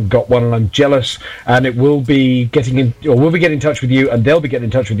I haven't got one and I'm jealous. And it will be we'll be getting in touch with you, and they'll be getting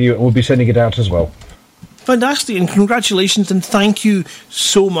in touch with you, and we'll be sending it out as well. Fantastic, and congratulations, and thank you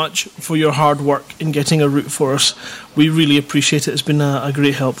so much for your hard work in getting a route for us. We really appreciate it. It's been a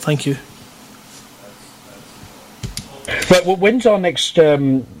great help. Thank you. But when's our next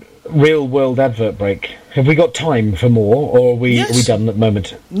real world advert break? Have we got time for more, or are we done at the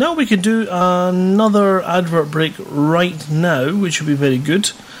moment? No, we can do another advert break right now, which would be very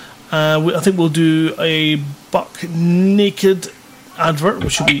good. I think we'll do a buck naked advert,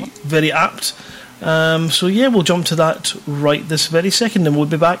 which will be very apt. So yeah, we'll jump to that right this very second, and we'll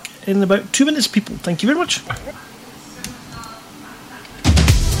be back in about 2 minutes, people. Thank you very much.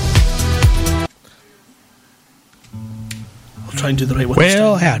 I'll try and do the right one.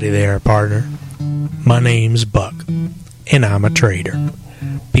 Well, howdy there, partner. My name's Buck, and I'm a trader.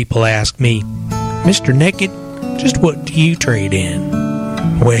 People ask me, Mr. Naked, just what do you trade in?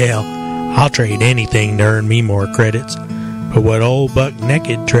 Well, I'll trade anything to earn me more credits. But what old Buck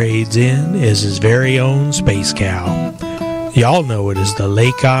Naked trades in is his very own Space Cow. Y'all know it as the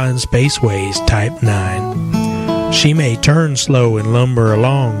Lakon Spaceways Type 9. She may turn slow and lumber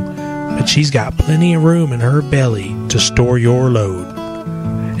along, but she's got plenty of room in her belly to store your load.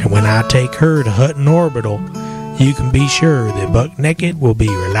 And when I take her to Hutton Orbital, you can be sure that Buck Naked will be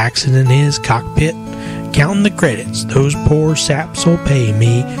relaxing in his cockpit, counting the credits those poor saps will pay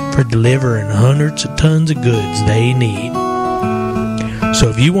me for delivering hundreds of tons of goods they need. So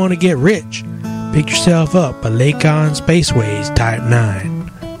if you want to get rich, pick yourself up a Lakon Spaceways Type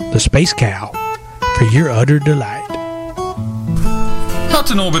 9, the Space Cow, for your utter delight.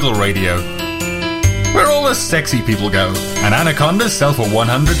 Hutton Orbital Radio, where all the sexy people go, and anacondas sell for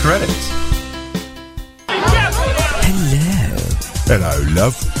 100 credits. Hello. Hello,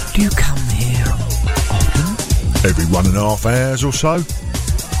 love. Do you come here often? Every 1.5 hours or so.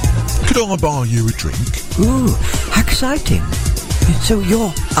 Could I buy you a drink? Ooh, how exciting. So you're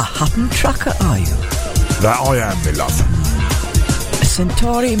a Hutton trucker, are you? That I am, my love. A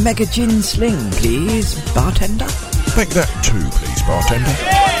Centauri Mega Gin Sling, please, bartender. Make that 2, please, bartender.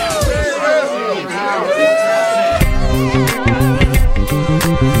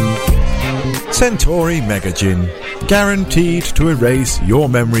 Centauri Mega Gin. Guaranteed to erase your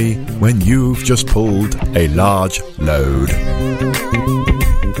memory when you've just pulled a large load.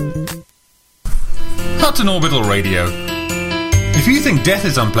 Hutton Orbital Radio. If you think death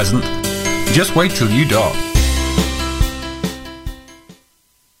is unpleasant, just wait till you dock.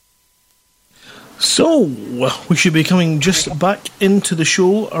 So, we should be coming just back into the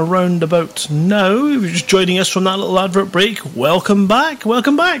show around about now. If you're just joining us from that little advert break, welcome back.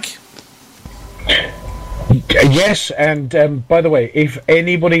 Yes, and by the way, if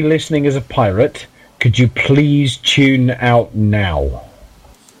anybody listening is a pirate, could you please tune out now?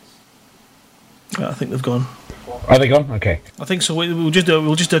 I think they've gone. Are they gone? Okay. I think so. We'll just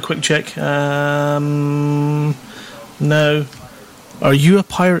do a quick check. Now, are you a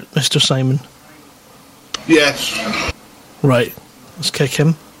pirate, Mr. Simon? Yes. Right. Let's kick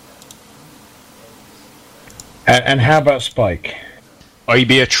him. And how about Spike? I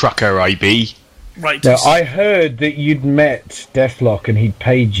be a trucker, I be. Right. Now, I heard that you'd met Deathlock and he'd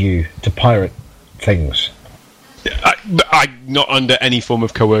paid you to pirate things. I'm not under any form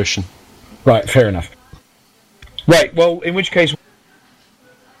of coercion. Right, fair enough. Right, well, in which case...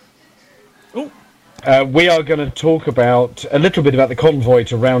 we are going to talk about a little bit about the convoy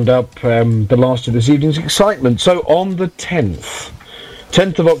to round up the last of this evening's excitement. So on the 10th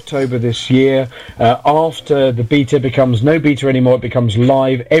of October this year, after the beta becomes no beta anymore, it becomes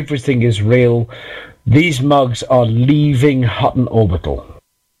live, everything is real, these mugs are leaving Hutton Orbital.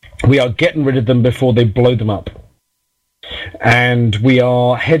 We are getting rid of them before they blow them up. And we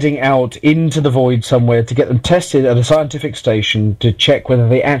are heading out into the void somewhere to get them tested at a scientific station to check whether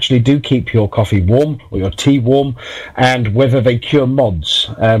they actually do keep your coffee warm or your tea warm, and whether they cure mods.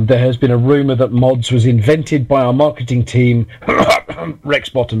 There has been a rumour that mods was invented by our marketing team, Rex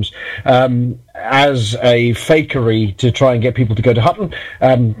Bottoms, as a fakery to try and get people to go to Hutton.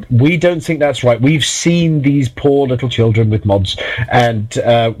 We don't think that's right. We've seen these poor little children with mods, and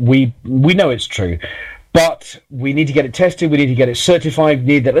we know it's true. But we need to get it tested, we need to get it certified, we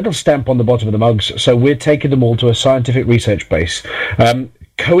need that little stamp on the bottom of the mugs, so we're taking them all to a scientific research base.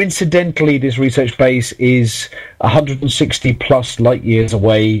 Coincidentally, this research base is 160 plus light years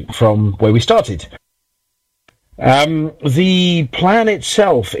away from where we started. The plan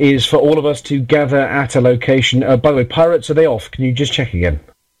itself is for all of us to gather at a location. By the way, pirates, are they off? Can you just check again?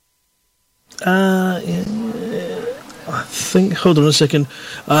 I think, hold on a second,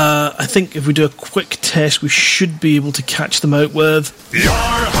 I think if we do a quick test we should be able to catch them out with...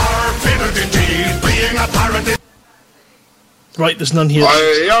 Right, there's none here.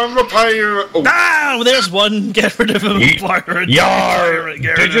 I am a pirate. Oh. Ah, there's one. Get rid of him, pirate. Yar,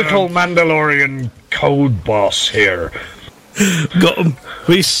 digital Mandalorian code boss here. Got him.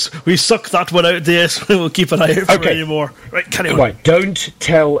 We suck that one out, DS. We'll keep an eye out for any more. Right, carry on. Right, don't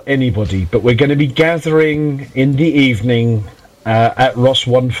tell anybody, but we're going to be gathering in the evening at Ross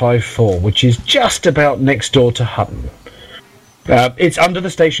 154, which is just about next door to Hutton. It's under the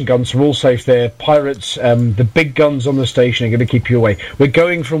station guns, so we're all safe there. Pirates, the big guns on the station are going to keep you away. We're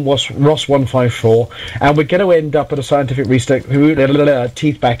going from Ross 154, and we're going to end up at a scientific research,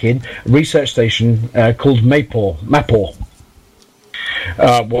 teeth back in, research station called Mapor.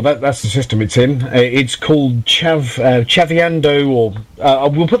 Well, that's the system it's in. It's called Chaviando, or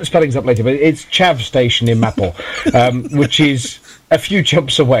we'll put the spellings up later, but it's Chav Station in Mapple, which is a few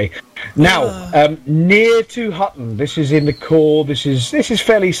jumps away. Now, near to Hutton, this is in the core, this is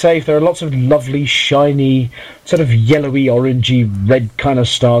fairly safe. There are lots of lovely, shiny, sort of yellowy, orangey, red kind of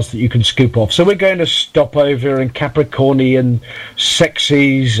stars that you can scoop off. So we're going to stop over in Capricorni and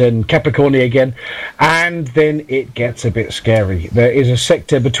Sexies and Capricorni again, and then it gets a bit scary. There is a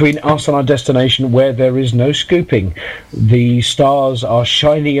sector between us and our destination where there is no scooping. The stars are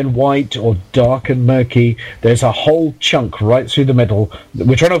shiny and white or dark and murky. There's a whole chunk right through the middle.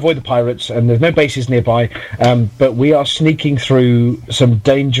 We're trying to avoid the pirates, and there's no bases nearby, but we are sneaking through some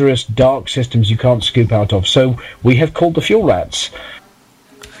dangerous dark systems you can't scoop out of. So we have called the fuel rats.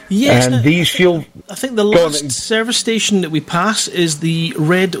 Yes, and these fuel... I think the last service station that we pass is the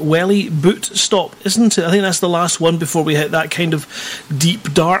Red Welly boot stop, isn't it? I think that's the last one before we hit that kind of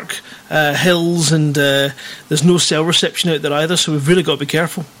deep, dark hills, and there's no cell reception out there either, so we've really got to be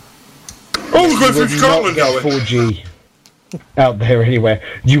careful. Oh, we're going through Scotland, are we? 4G out there anywhere.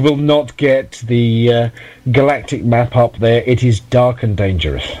 You will not get the galactic map up there. It is dark and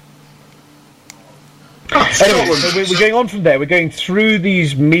dangerous. Anyway, so we're going on from there. We're going through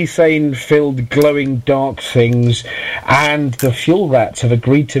these methane-filled, glowing, dark things, and the fuel rats have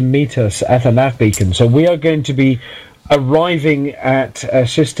agreed to meet us at a nav beacon. So we are going to be arriving at a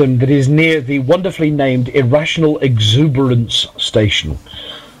system that is near the wonderfully named Irrational Exuberance Station,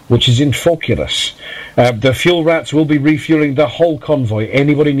 which is in Folculus. The fuel rats will be refueling the whole convoy.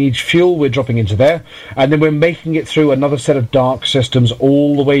 Anybody needs fuel, we're dropping into there. And then we're making it through another set of dark systems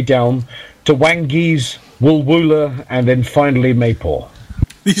all the way down to Wangies, Woolwoola, and then finally Maypore.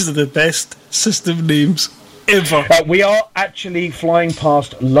 These are the best system names ever. We are actually flying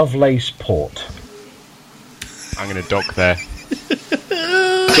past Lovelace Port. I'm going to dock there.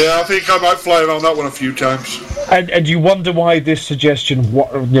 Yeah, I think I might fly around that one a few times. And you wonder why this suggestion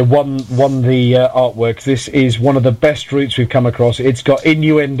won the artwork. This is one of the best routes we've come across. It's got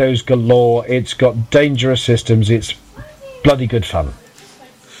innuendos galore. It's got dangerous systems. It's bloody good fun.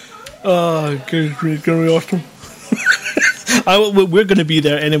 Oh, good, awesome. We're going to be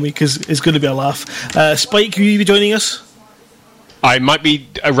there anyway because it's going to be a laugh. Spike, will you be joining us? I might be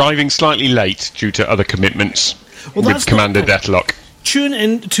arriving slightly late due to other commitments with Commander Deathlock. Tune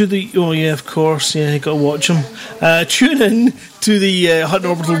in to the... Oh, yeah, of course. Yeah, you got to watch them. Tune in to the Hutton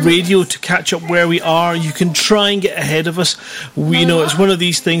Orbital Radio to catch up where we are. You can try and get ahead of us. We know it's one of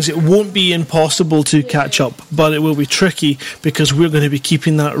these things. It won't be impossible to catch up, but it will be tricky because we're going to be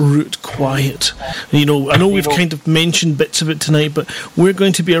keeping that route quiet. I know we've kind of mentioned bits of it tonight, but we're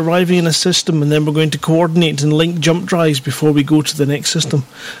going to be arriving in a system and then we're going to coordinate and link jump drives before we go to the next system.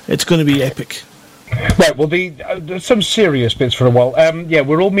 It's going to be epic. Right, well, there's some serious bits for a while.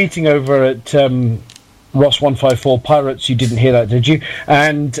 We're all meeting over at Ross 154 Pirates. You didn't hear that, did you?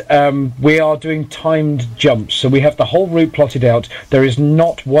 And we are doing timed jumps. So we have the whole route plotted out. There is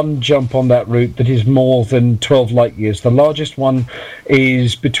not one jump on that route that is more than 12 light years. The largest one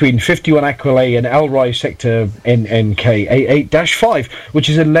is between 51 Aquilae and Alrai Sector NK A8-5, which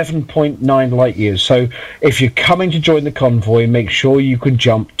is 11.9 light years. So if you're coming to join the convoy, make sure you can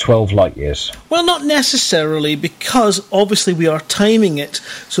jump 12 light years. Well, not necessarily, because obviously we are timing it,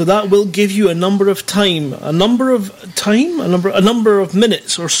 so that will give you a number of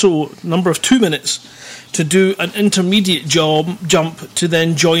minutes or so, number of 2 minutes, to do an intermediate jump to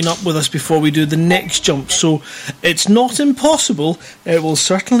then join up with us before we do the next jump. So it's not impossible. It will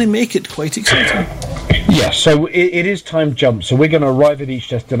certainly make it quite exciting. Yes, so it is timed jump. So we're going to arrive at each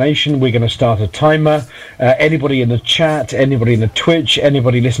destination. We're going to start a timer. Anybody in the chat, anybody in the Twitch,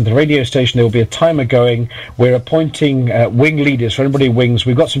 anybody listening to the radio station, there will be a timer going. We're appointing wing leaders for anybody wings.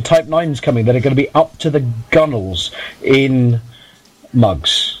 We've got some Type 9s coming that are going to be up to the gunnels in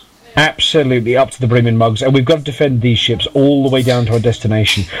mugs. Absolutely up to the brim in mugs, and we've got to defend these ships all the way down to our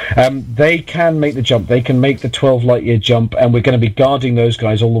destination. They can make the jump, they can make the 12 light year jump, and we're going to be guarding those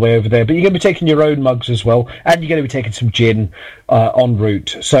guys all the way over there. But you're going to be taking your own mugs as well, and you're going to be taking some gin en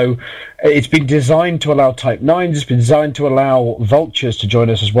route. So it's been designed to allow Type 9s, it's been designed to allow vultures to join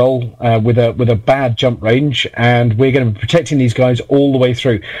us as well, with a bad jump range, and we're going to be protecting these guys all the way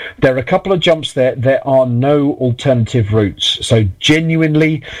through. There are a couple of jumps there are no alternative routes, so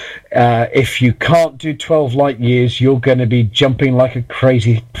genuinely, if you can't do 12 light years, you're going to be jumping like a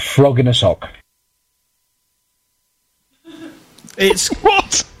crazy frog in a sock. It's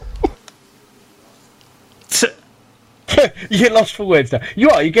what? You get lost for words now.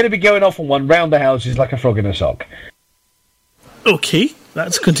 You're going to be going off on one round the houses like a frog in a sock. Okay,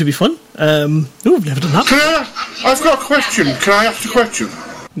 that's going to be fun. I've never done that. I've got a question. Can I ask a question?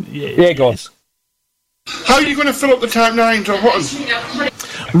 Yeah, go on. How are you going to fill up the Type 9s or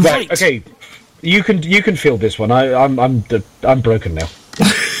what? Right. Okay. You can feel this one. I'm broken now.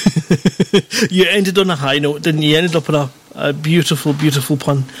 You ended on a high note, didn't you? You ended up on a beautiful, beautiful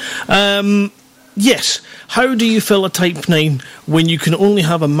pun. Yes. How do you fill a Type 9 when you can only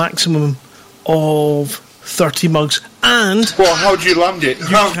have a maximum of 30 mugs? And well, how do you land it? You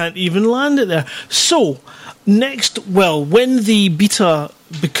can't even land it there. So when the beta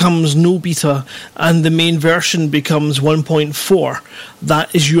becomes no beta and the main version becomes 1.4,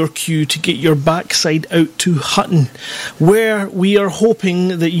 that is your cue to get your backside out to Hutton, where we are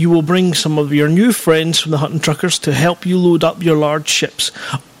hoping that you will bring some of your new friends from the Hutton Truckers to help you load up your large ships.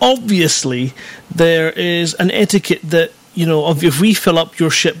 Obviously, there is an etiquette that, if we fill up your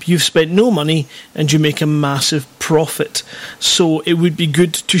ship, you've spent no money and you make a massive profit. So it would be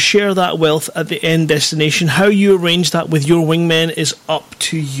good to share that wealth at the end destination. How you arrange that with your wingmen is up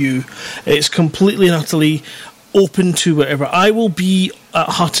to you. It's completely and utterly open to whatever. I will be at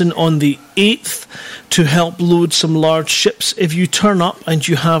Hutton on the 8th to help load some large ships. If you turn up and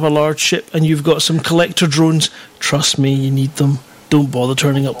you have a large ship and you've got some collector drones, trust me, you need them. Don't bother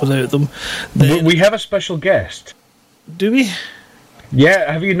turning up without them. We have a special guest. Do we?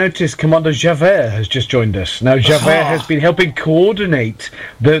 Yeah, have you noticed Commander Javert has just joined us? Now, Javert has been helping coordinate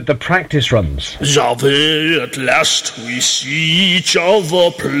the practice runs. Javert, at last we see each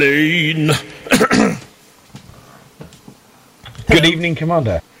other plain. Good evening,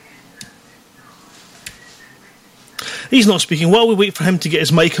 Commander. He's not speaking. While we wait for him to get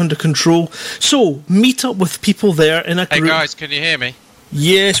his mic under control. So, meet up with people there in a group. Hey guys, can you hear me?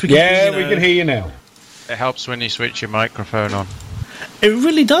 Yes, we can hear you now. Yeah, we can hear you now. It helps when you switch your microphone on. It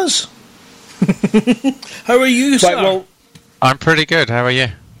really does. How are you, sir? I'm pretty good. How are you?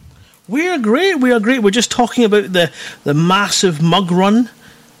 We are great. We're just talking about the massive mug run.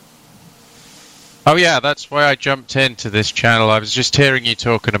 Oh yeah, that's why I jumped into this channel. I was just hearing you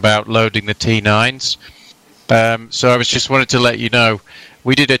talking about loading the T9s. So I was just wanted to let you know,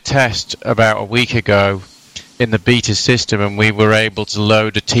 we did a test about a week ago in the beta system, and we were able to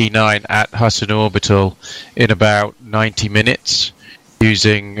load a T9 at Hutton Orbital in about 90 minutes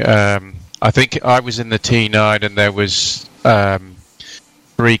using, I think I was in the T9 and there was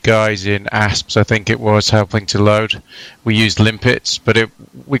 3 guys in ASPs, I think it was, helping to load. We used limpets, but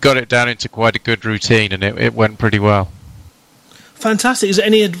we got it down into quite a good routine, and it went pretty well. Fantastic. Is there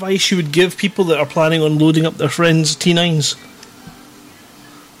any advice you would give people that are planning on loading up their friends' T9s?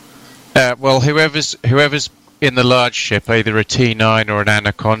 Well, whoever's in the large ship, either a T9 or an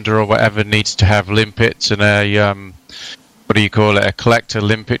Anaconda or whatever, needs to have limpets and a collector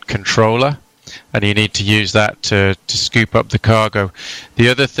limpet controller. And you need to use that to scoop up the cargo. The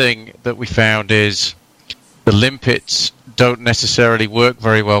other thing that we found is the limpets don't necessarily work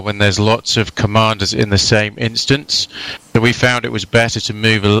very well when there's lots of commanders in the same instance. So we found it was better to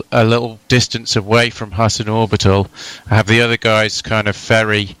move a little distance away from Hutton Orbital, have the other guys kind of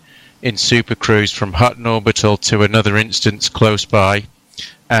ferry in Super Cruise from Hutton Orbital to another instance close by,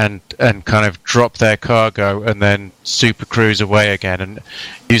 and kind of drop their cargo and then Super Cruise away again. And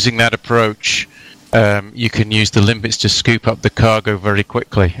using that approach, you can use the limpets to scoop up the cargo very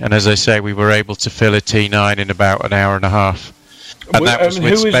quickly. And as I say, we were able to fill a T9 in about an hour and a half. And that was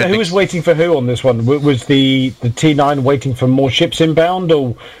who was waiting for who on this one? Was the T9 waiting for more ships inbound,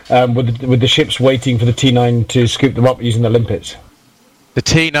 or were the ships waiting for the T9 to scoop them up using the limpets? The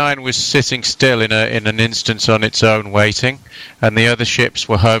T9 was sitting still in an instance on its own waiting, and the other ships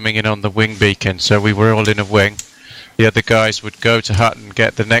were homing in on the wing beacon, so we were all in a wing. The other guys would go to Hutton,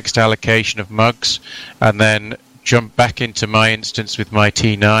 get the next allocation of mugs, and then jump back into my instance with my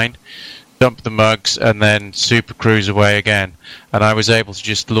T9, dump the mugs, and then Super Cruise away again. And I was able to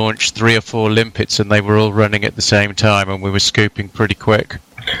just launch 3 or 4 limpets, and they were all running at the same time, and we were scooping pretty quick.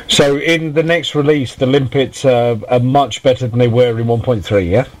 So in the next release, the limpets are much better than they were in 1.3,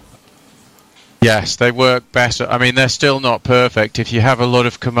 yeah? Yes, they work better. I mean, they're still not perfect. If you have a lot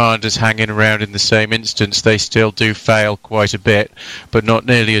of commanders hanging around in the same instance, they still do fail quite a bit, but not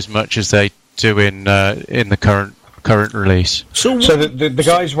nearly as much as they do in the current release. So the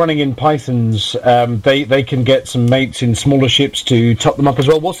guys running in Pythons, they can get some mates in smaller ships to top them up as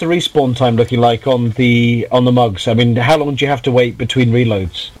well. What's the respawn time looking like on the mugs? I mean, how long do you have to wait between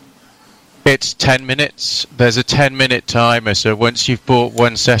reloads? It's 10 minutes. There's a 10-minute timer, so once you've bought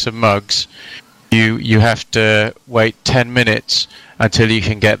one set of mugs, you have to wait 10 minutes until you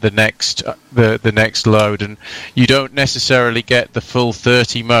can get the next load, and you don't necessarily get the full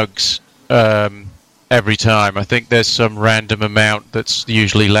 30 mugs every time. I think there's some random amount that's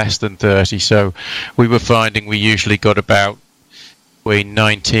usually less than 30, so we were finding we usually got about between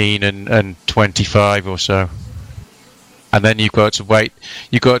 19 and 25 or so. And then you've got to wait,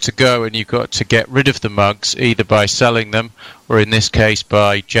 you've got to go and you've got to get rid of the mugs, either by selling them, or in this case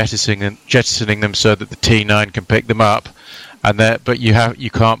by jettisoning them so that the T9 can pick them up. But you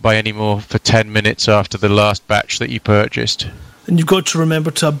can't buy any more for 10 minutes after the last batch that you purchased. And you've got to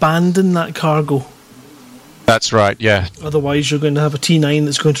remember to abandon that cargo. That's right, yeah. Otherwise you're going to have a T9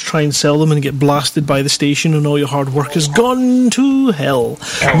 that's going to try and sell them and get blasted by the station, and all your hard work has gone to hell.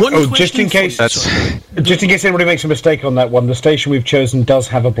 Just in case anybody makes a mistake on that one, the station we've chosen does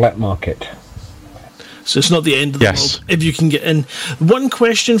have a black market. So it's not the end of the world if you can get in. One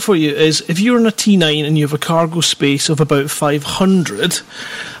question for you is, if you're in a T9 and you have a cargo space of about 500,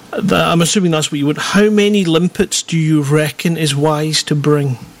 I'm assuming that's what you want, how many limpets do you reckon is wise to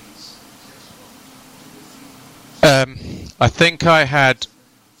bring? I think I had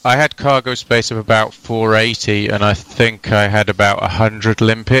cargo space of about 480, and I think I had about 100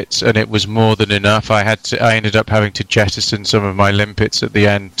 limpets, and it was more than enough. I ended up having to jettison some of my limpets at the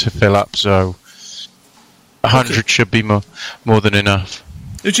end to fill up, so 100 should be more than enough.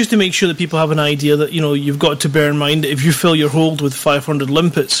 It's just to make sure that people have an idea that, you've got to bear in mind that if you fill your hold with 500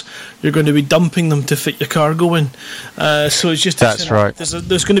 limpets, you're going to be dumping them to fit your cargo in. So it's just... That's right.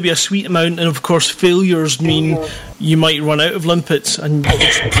 There's going to be a sweet amount, and of course failures mean you might run out of limpets. And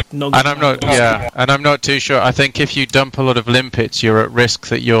I'm not too sure. I think if you dump a lot of limpets, you're at risk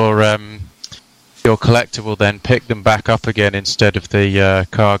that your collector will then pick them back up again instead of the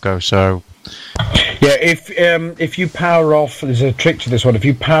cargo, so... Yeah, if you power off, there's a trick to this one. If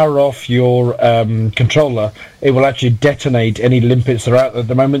you power off your controller, it will actually detonate any limpets that are out there at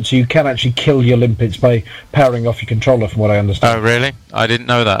the moment, so you can actually kill your limpets by powering off your controller, from what I understand. Oh, really? I didn't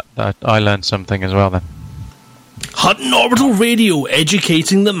know that. I learned something as well then. Hutton Orbital Radio,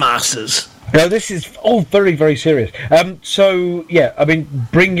 educating the masses. Now, this is all very, very serious. So, yeah, I mean,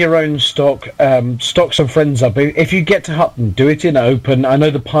 bring your own stock, stock some friends up. If you get to Hutton, do it in open. I know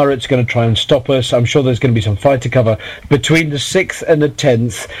the pirates are going to try and stop us. I'm sure there's going to be some fighter cover. Between the 6th and the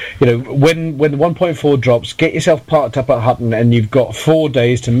 10th, you know, when the 1.4 drops, get yourself parked up at Hutton, and you've got 4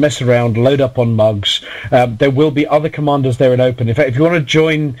 days to mess around, load up on mugs. There will be other commanders there in open. In fact, if you want to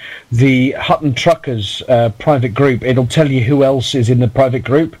join the Hutton Truckers private group, it'll tell you who else is in the private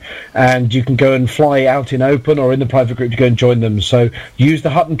group, and you can go and fly out in open or in the private group to go and join them. So use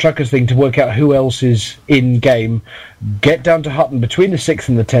the Hutton Truckers thing to work out who else is in game. Get down to Hutton between the 6th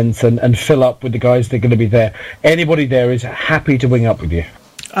and the 10th and fill up with the guys that are going to be there. Anybody there is happy to wing up with you.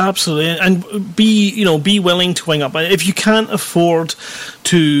 Absolutely, and be willing to wing up. If you can't afford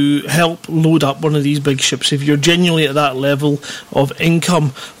to help load up one of these big ships, if you're genuinely at that level of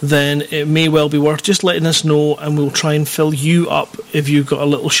income, then it may well be worth just letting us know, and we'll try and fill you up. If you've got a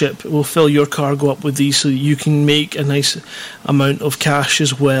little ship, we'll fill your cargo up with these so that you can make a nice amount of cash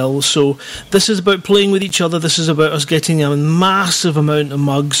as well. So this is about playing with each other. This is about us getting a massive amount of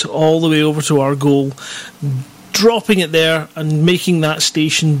mugs all the way over to our goal, dropping it there and making that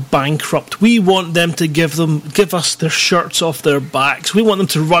station bankrupt. We want them to give us their shirts off their backs. We want them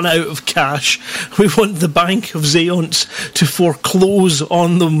to run out of cash. We want the Bank of Zeonts to foreclose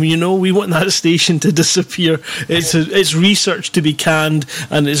on them, you know. We want that station to disappear. Its research to be canned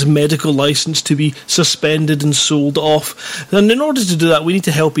and its medical license to be suspended and sold off. And in order to do that, we need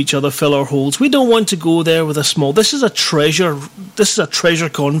to help each other fill our holes. We don't want to go there with a small... This is a treasure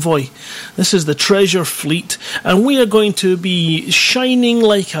convoy. This is the treasure fleet. And we are going to be shining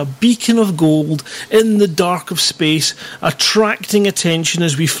like a beacon of gold in the dark of space, attracting attention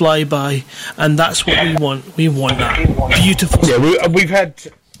as we fly by. And that's what we want. We want that. Beautiful. Yeah,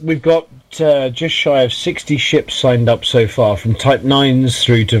 we've got just shy of 60 ships signed up so far, from Type 9s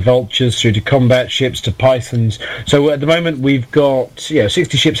through to Vultures, through to combat ships, to Pythons. So at the moment we've got 60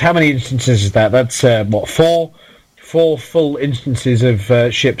 ships. How many instances is that? That's, four full instances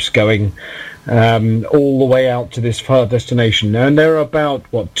of ships going all the way out to this far destination. And there are about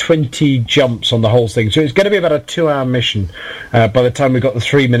 20 jumps on the whole thing, so it's going to be about a 2-hour mission by the time we've got the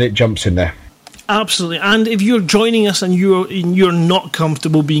 3-minute jumps in there. Absolutely. And if you're joining us and you're not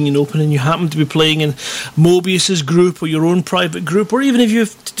comfortable being in open, and you happen to be playing in Mobius's group or your own private group, or even if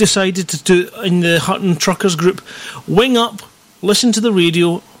you've decided to do in the Hutton Truckers group, wing up, listen to the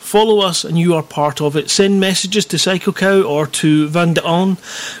radio, follow us, and you are part of it. Send messages to Psycho Cow or to Van de On,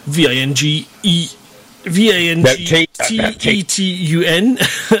 VINGTETUN,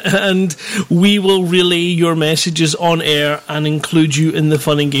 and we will relay your messages on air and include you in the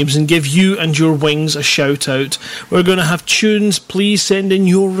fun and games and give you and your wings a shout out. We're going to have tunes. Please send in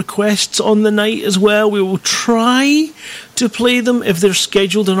your requests on the night as well. We will try to play them. If they're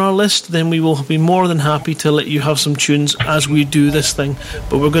scheduled on our list, then we will be more than happy to let you have some tunes as we do this thing.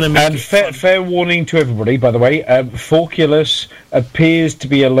 But we're going to make fair warning to everybody, by the way, Forculus appears to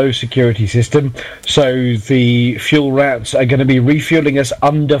be a low security system, so the fuel rats are going to be refueling us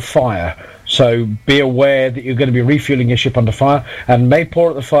under fire. So be aware that you're going to be refueling your ship under fire. And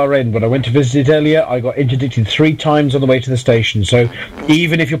Mayport at the far end, when I went to visit it earlier, I got interdicted 3 times on the way to the station. So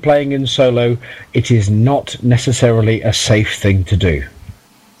even if you're playing in solo, it is not necessarily a safe thing to do.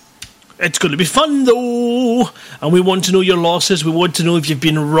 It's going to be fun, though, and we want to know your losses. We want to know if you've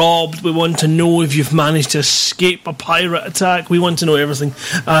been robbed. We want to know if you've managed to escape a pirate attack. We want to know everything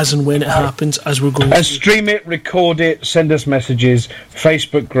as and when it happens, as we're going to stream it, record it, send us messages,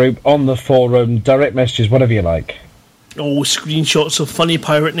 Facebook group, on the forum, direct messages, whatever you like. Oh, screenshots of funny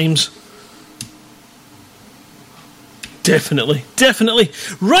pirate names. Definitely.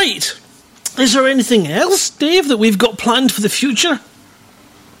 Right. Is there anything else, Dave, that we've got planned for the future?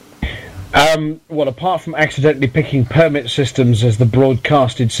 Well, apart from accidentally picking permit systems as the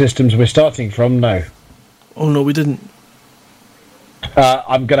broadcasted systems we're starting from, no. Oh, no, we didn't.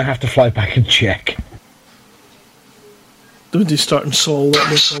 I'm going to have to fly back and check. Don't they start and solve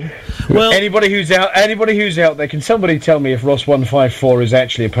that? Well, anybody who's out there, can somebody tell me if Ross 154 is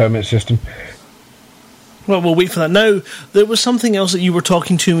actually a permit system? Well, we'll wait for that. Now, there was something else that you were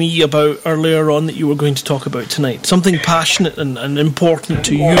talking to me about earlier on that you were going to talk about tonight. Something passionate and important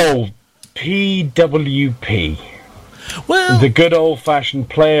to you. Oh, PWP. Well, the good old-fashioned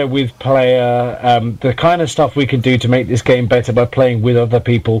player with player, the kind of stuff we can do to make this game better by playing with other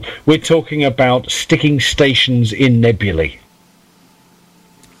people. We're talking about sticking stations in nebulae.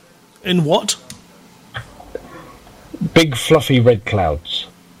 In what? Big fluffy red clouds.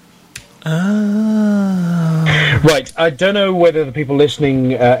 Right, I don't know whether the people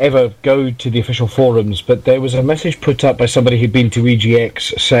listening ever go to the official forums, but there was a message put up by somebody who'd been to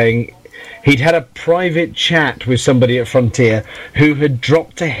EGX saying he'd had a private chat with somebody at Frontier who had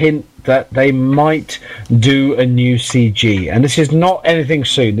dropped a hint that they might do a new CG. And this is not anything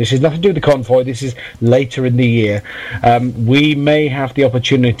soon. This is nothing to do with the convoy. This is later in the year. We may have the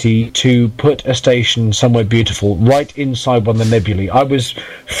opportunity to put a station somewhere beautiful right inside one of the nebulae. I was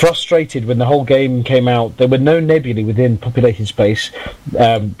frustrated when the whole game came out. There were no nebulae within populated space.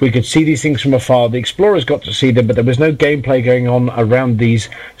 We could see these things from afar. The explorers got to see them, but there was no gameplay going on around these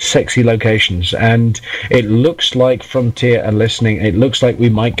sexy locations. And it looks like Frontier are listening. It looks like we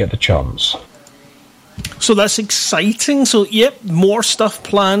might get the chance. So that's exciting. So, yep, more stuff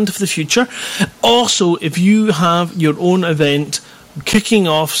planned for the future. Also, if you have your own event kicking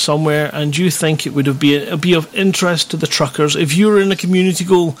off somewhere and you think it would be of interest to the truckers, if you're in a community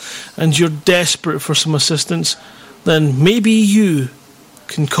goal and you're desperate for some assistance, then maybe you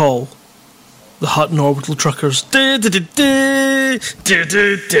can call the Hutton Orbital Truckers.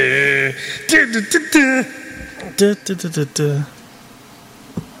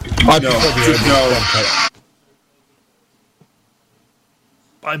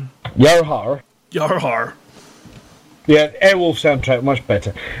 Yarhar. Yarhar. Yeah, Airwolf soundtrack, much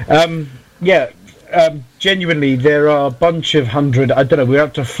better. Genuinely, there are a bunch of we're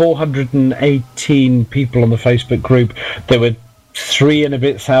up to 418 people on the Facebook group. There were 3 and a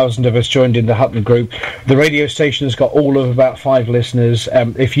bit thousand of us joined in the Hutton group. The radio station has got all of about 5 listeners.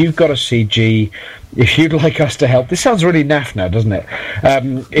 If you've got a CG, if you'd like us to help, this sounds really naff now, doesn't it?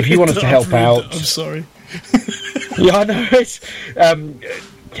 If you want us to help out, I'm sorry. Yeah, I know it's.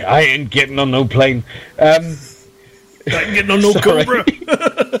 I ain't getting on no plane. I ain't getting on no Cobra.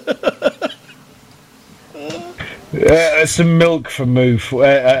 Some milk for Moof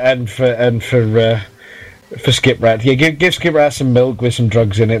and for Skip Rat. Yeah, give Skip Rat some milk with some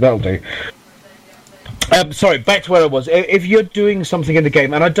drugs in it. That'll do. Sorry, back to where I was. If you're doing something in the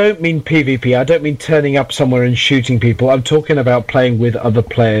game, and I don't mean PvP, I don't mean turning up somewhere and shooting people, I'm talking about playing with other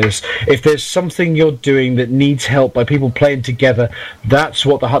players. If there's something you're doing that needs help by people playing together, that's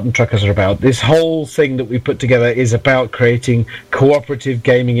what the Hutton Truckers are about. This whole thing that we put together is about creating cooperative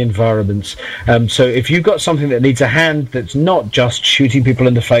gaming environments. So if you've got something that needs a hand that's not just shooting people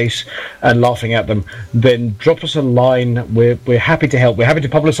in the face and laughing at them, then drop us a line. We're happy to help. We're happy to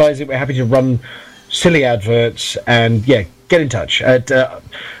publicise it. We're happy to run silly adverts, and get in touch at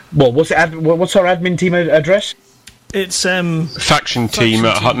what's our admin team address? It's faction team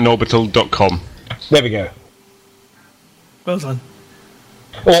at huttonorbital.com. There we go. Well done.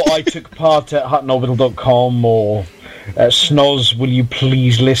 Or I took part at huttonorbital.com, or Snoz, will you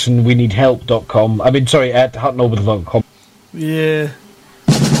please listen, we need help.com. I mean, sorry, at huttonorbital.com. Yeah.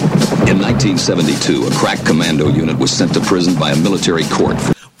 In 1972, a crack commando unit was sent to prison by a military court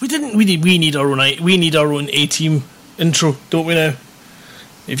for... We need our own A-team intro, don't we now?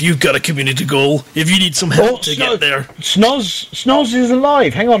 If you've got a community goal, if you need some help to get there. Snoz is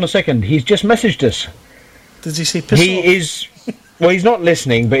alive. Hang on a second. He's just messaged us. Does he say piss off? He is... Well, he's not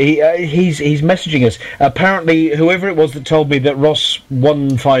listening, but he's messaging us. Apparently, whoever it was that told me that Ross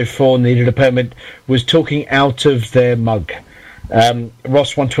 154 needed a permit was talking out of their mug.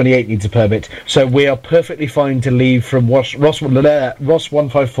 Ross 128 needs a permit, so we are perfectly fine to leave from Ross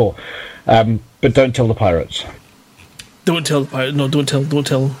 154, but don't tell the pirates. Don't tell the pirate. No, don't tell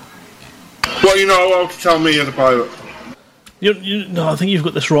them. Well, you're not allowed to tell me you're the pirate. No, I think you've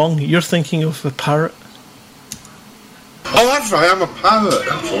got this wrong. You're thinking of a parrot. Oh, that's right, I'm a parrot.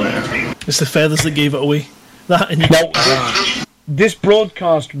 That's It's the feathers that gave it away. This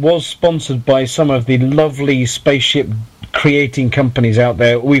broadcast was sponsored by some of the lovely spaceship creating companies out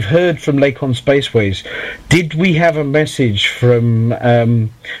there. We've heard from Lakon Spaceways. Did we have a message from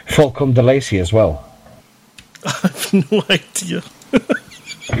Falcon de Lacy as well? I have no idea.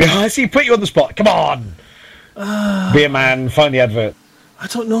 I see, put you on the spot. Come on! Be a man, find the advert. I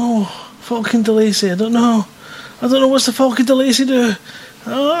don't know. Falcon de Lacy, I don't know. What's the Falcon de Lacy do?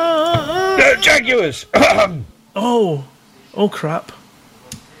 Jaguars! Oh crap.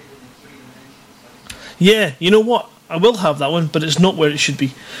 Yeah, you know what? I will have that one, but it's not where it should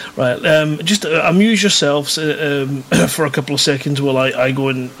be. Right, just amuse yourselves for a couple of seconds while I go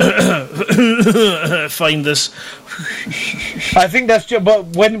and find this. I think that's just... But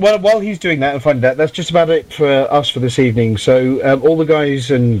while he's doing that and finding that's just about it for us for this evening. So all the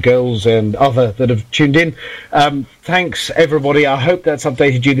guys and girls and other that have tuned in, Thanks, everybody. I hope that's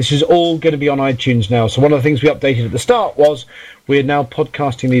updated you. This is all going to be on iTunes now. So one of the things we updated at the start was we're now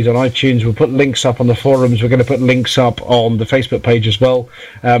podcasting these on iTunes. We'll put links up on the forums. We're going to put links up on the Facebook page as well.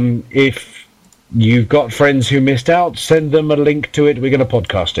 If you've got friends who missed out, send them a link to it. We're going to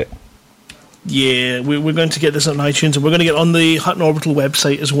podcast it. Yeah, we're going to get this on iTunes, and we're going to get on the Hutton Orbital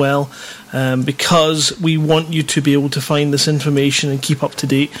website as well, because we want you to be able to find this information and keep up to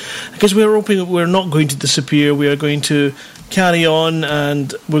date. Because we're hoping that we're not going to disappear. We are going to carry on,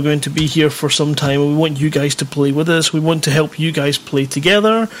 and we're going to be here for some time. We want you guys to play with us. We want to help you guys play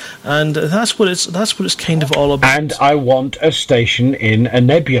together, and that's what it's kind of all about. And I want a station in a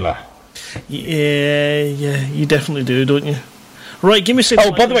nebula. Yeah, you definitely do, don't you? Right, give me a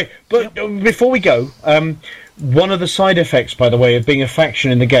second. Oh, by the way, but before we go, one of the side effects, by the way, of being a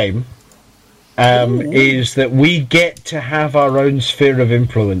faction in the game is that we get to have our own sphere of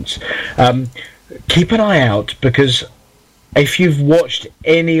influence. Keep an eye out, because if you've watched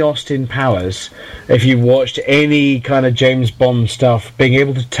any Austin Powers, if you've watched any kind of James Bond stuff, being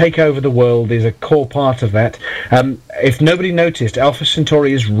able to take over the world is a core part of that. If nobody noticed, Alpha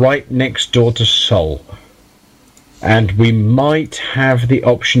Centauri is right next door to Sol. And we might have the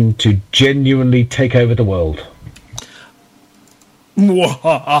option to genuinely take over the world. Have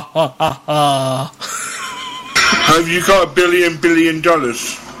you got $1 billion?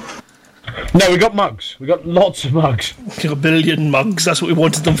 No, we got mugs. We got lots of mugs. We got 1 billion mugs. That's what we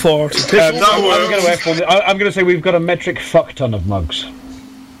wanted them for. I'm going to say we've got a metric fuck ton of mugs.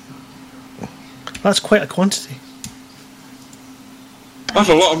 That's quite a quantity. That's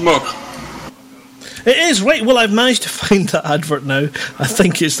a lot of mug. It is, right. Well, I've managed to find that advert now. I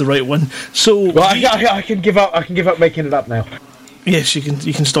think it's the right one. So, well, I can give up making it up now. Yes, you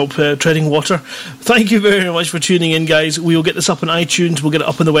can stop treading water. Thank you very much for tuning in, guys. We will get this up on iTunes. We'll get it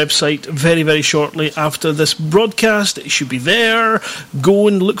up on the website very, very shortly after this broadcast. It should be there. Go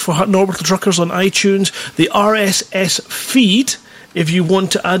and look for Hutton Orbital Truckers on iTunes. The RSS feed, if you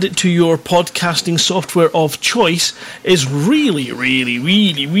want to add it to your podcasting software of choice, is really, really,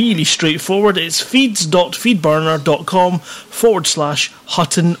 really, really straightforward. It's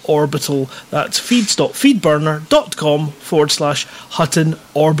feeds.feedburner.com/Hutton Orbital. That's feeds.feedburner.com/Hutton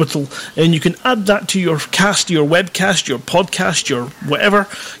Orbital. And you can add that to your cast, your webcast, your podcast, your whatever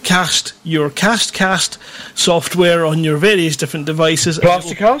cast, your cast software on your various different devices.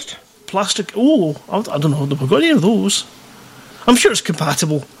 Plasticast? Oh, I don't know if we've got any of those. I'm sure it's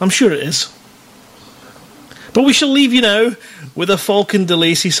compatible. I'm sure it is. But we shall leave you now with a Falcon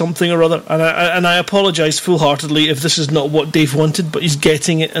DeLacy something or other. And I apologise full-heartedly if this is not what Dave wanted, but he's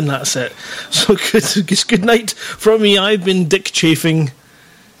getting it, and that's it. So good night from me. I've been Dick Chafing.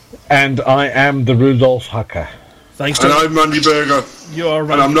 And I am the Rudolph Hucker. Thanks, and I'm Randy Berger. You are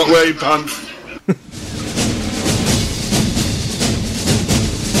Randy. And I'm not wearing pants.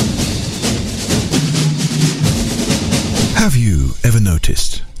 Have you ever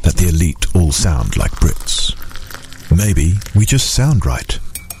noticed that the elite all sound like Brits? Maybe we just sound right.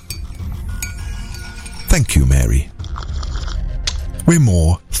 Thank you, Mary. We're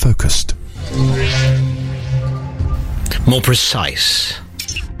more focused. More precise.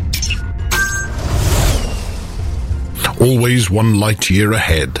 Always one light year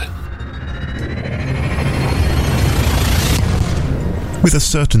ahead. With a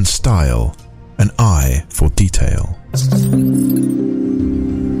certain style, an eye for detail.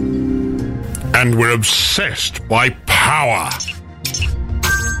 And we're obsessed by power.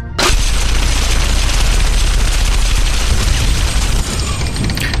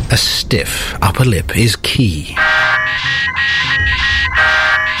 A stiff upper lip is key.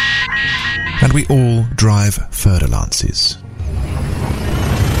 And we all drive Fer-de-Lances.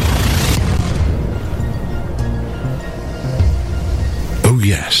 Oh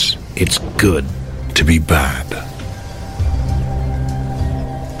yes, it's good to be bad.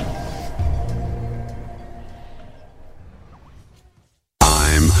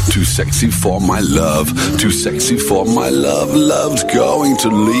 I'm too sexy for my love, too sexy for my love, love's going to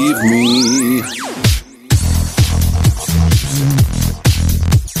leave me.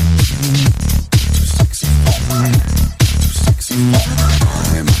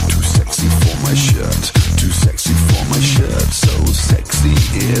 I'm too sexy for my shirt, too sexy for my shirt, so sexy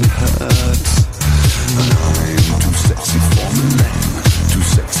it hurts. I'm too sexy for Milan, too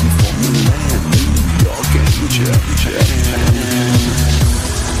sexy for Milan, New York and Japan.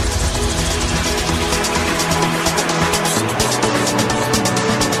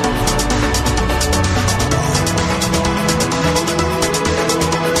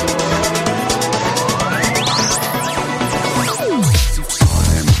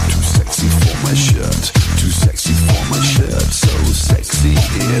 I'm too sexy for my shirt, too sexy for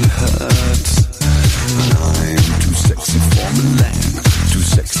hurts. And I'm too sexy for Milan, too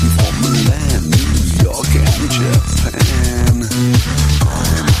sexy for Milan, New York and Japan.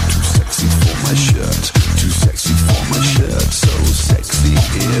 I'm too sexy for my shirt, too sexy for my shirt, so sexy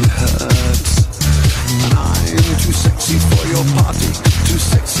it hurts. And I'm too sexy for your party, too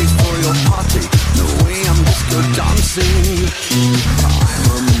sexy for your party, no way I'm disco dancing.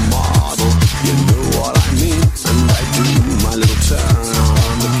 I'm a model, you know what I mean, and I do my little turn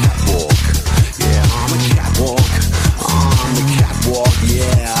on the catwalk. Yeah, on the catwalk, on the catwalk,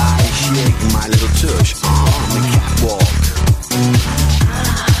 yeah, I shake my little tush on the catwalk.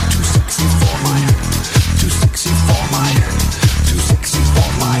 Too sexy for my, too sexy for my, too sexy for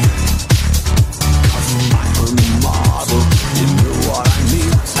my, 'cause I'm a model, you know what I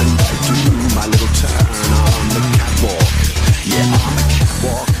mean, and I do my little turn on the catwalk. Yeah, on the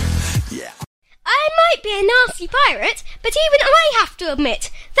catwalk, yeah. I might be a nasty pirate, but even I have to admit,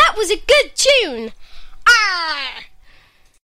 that was a good tune. Ah!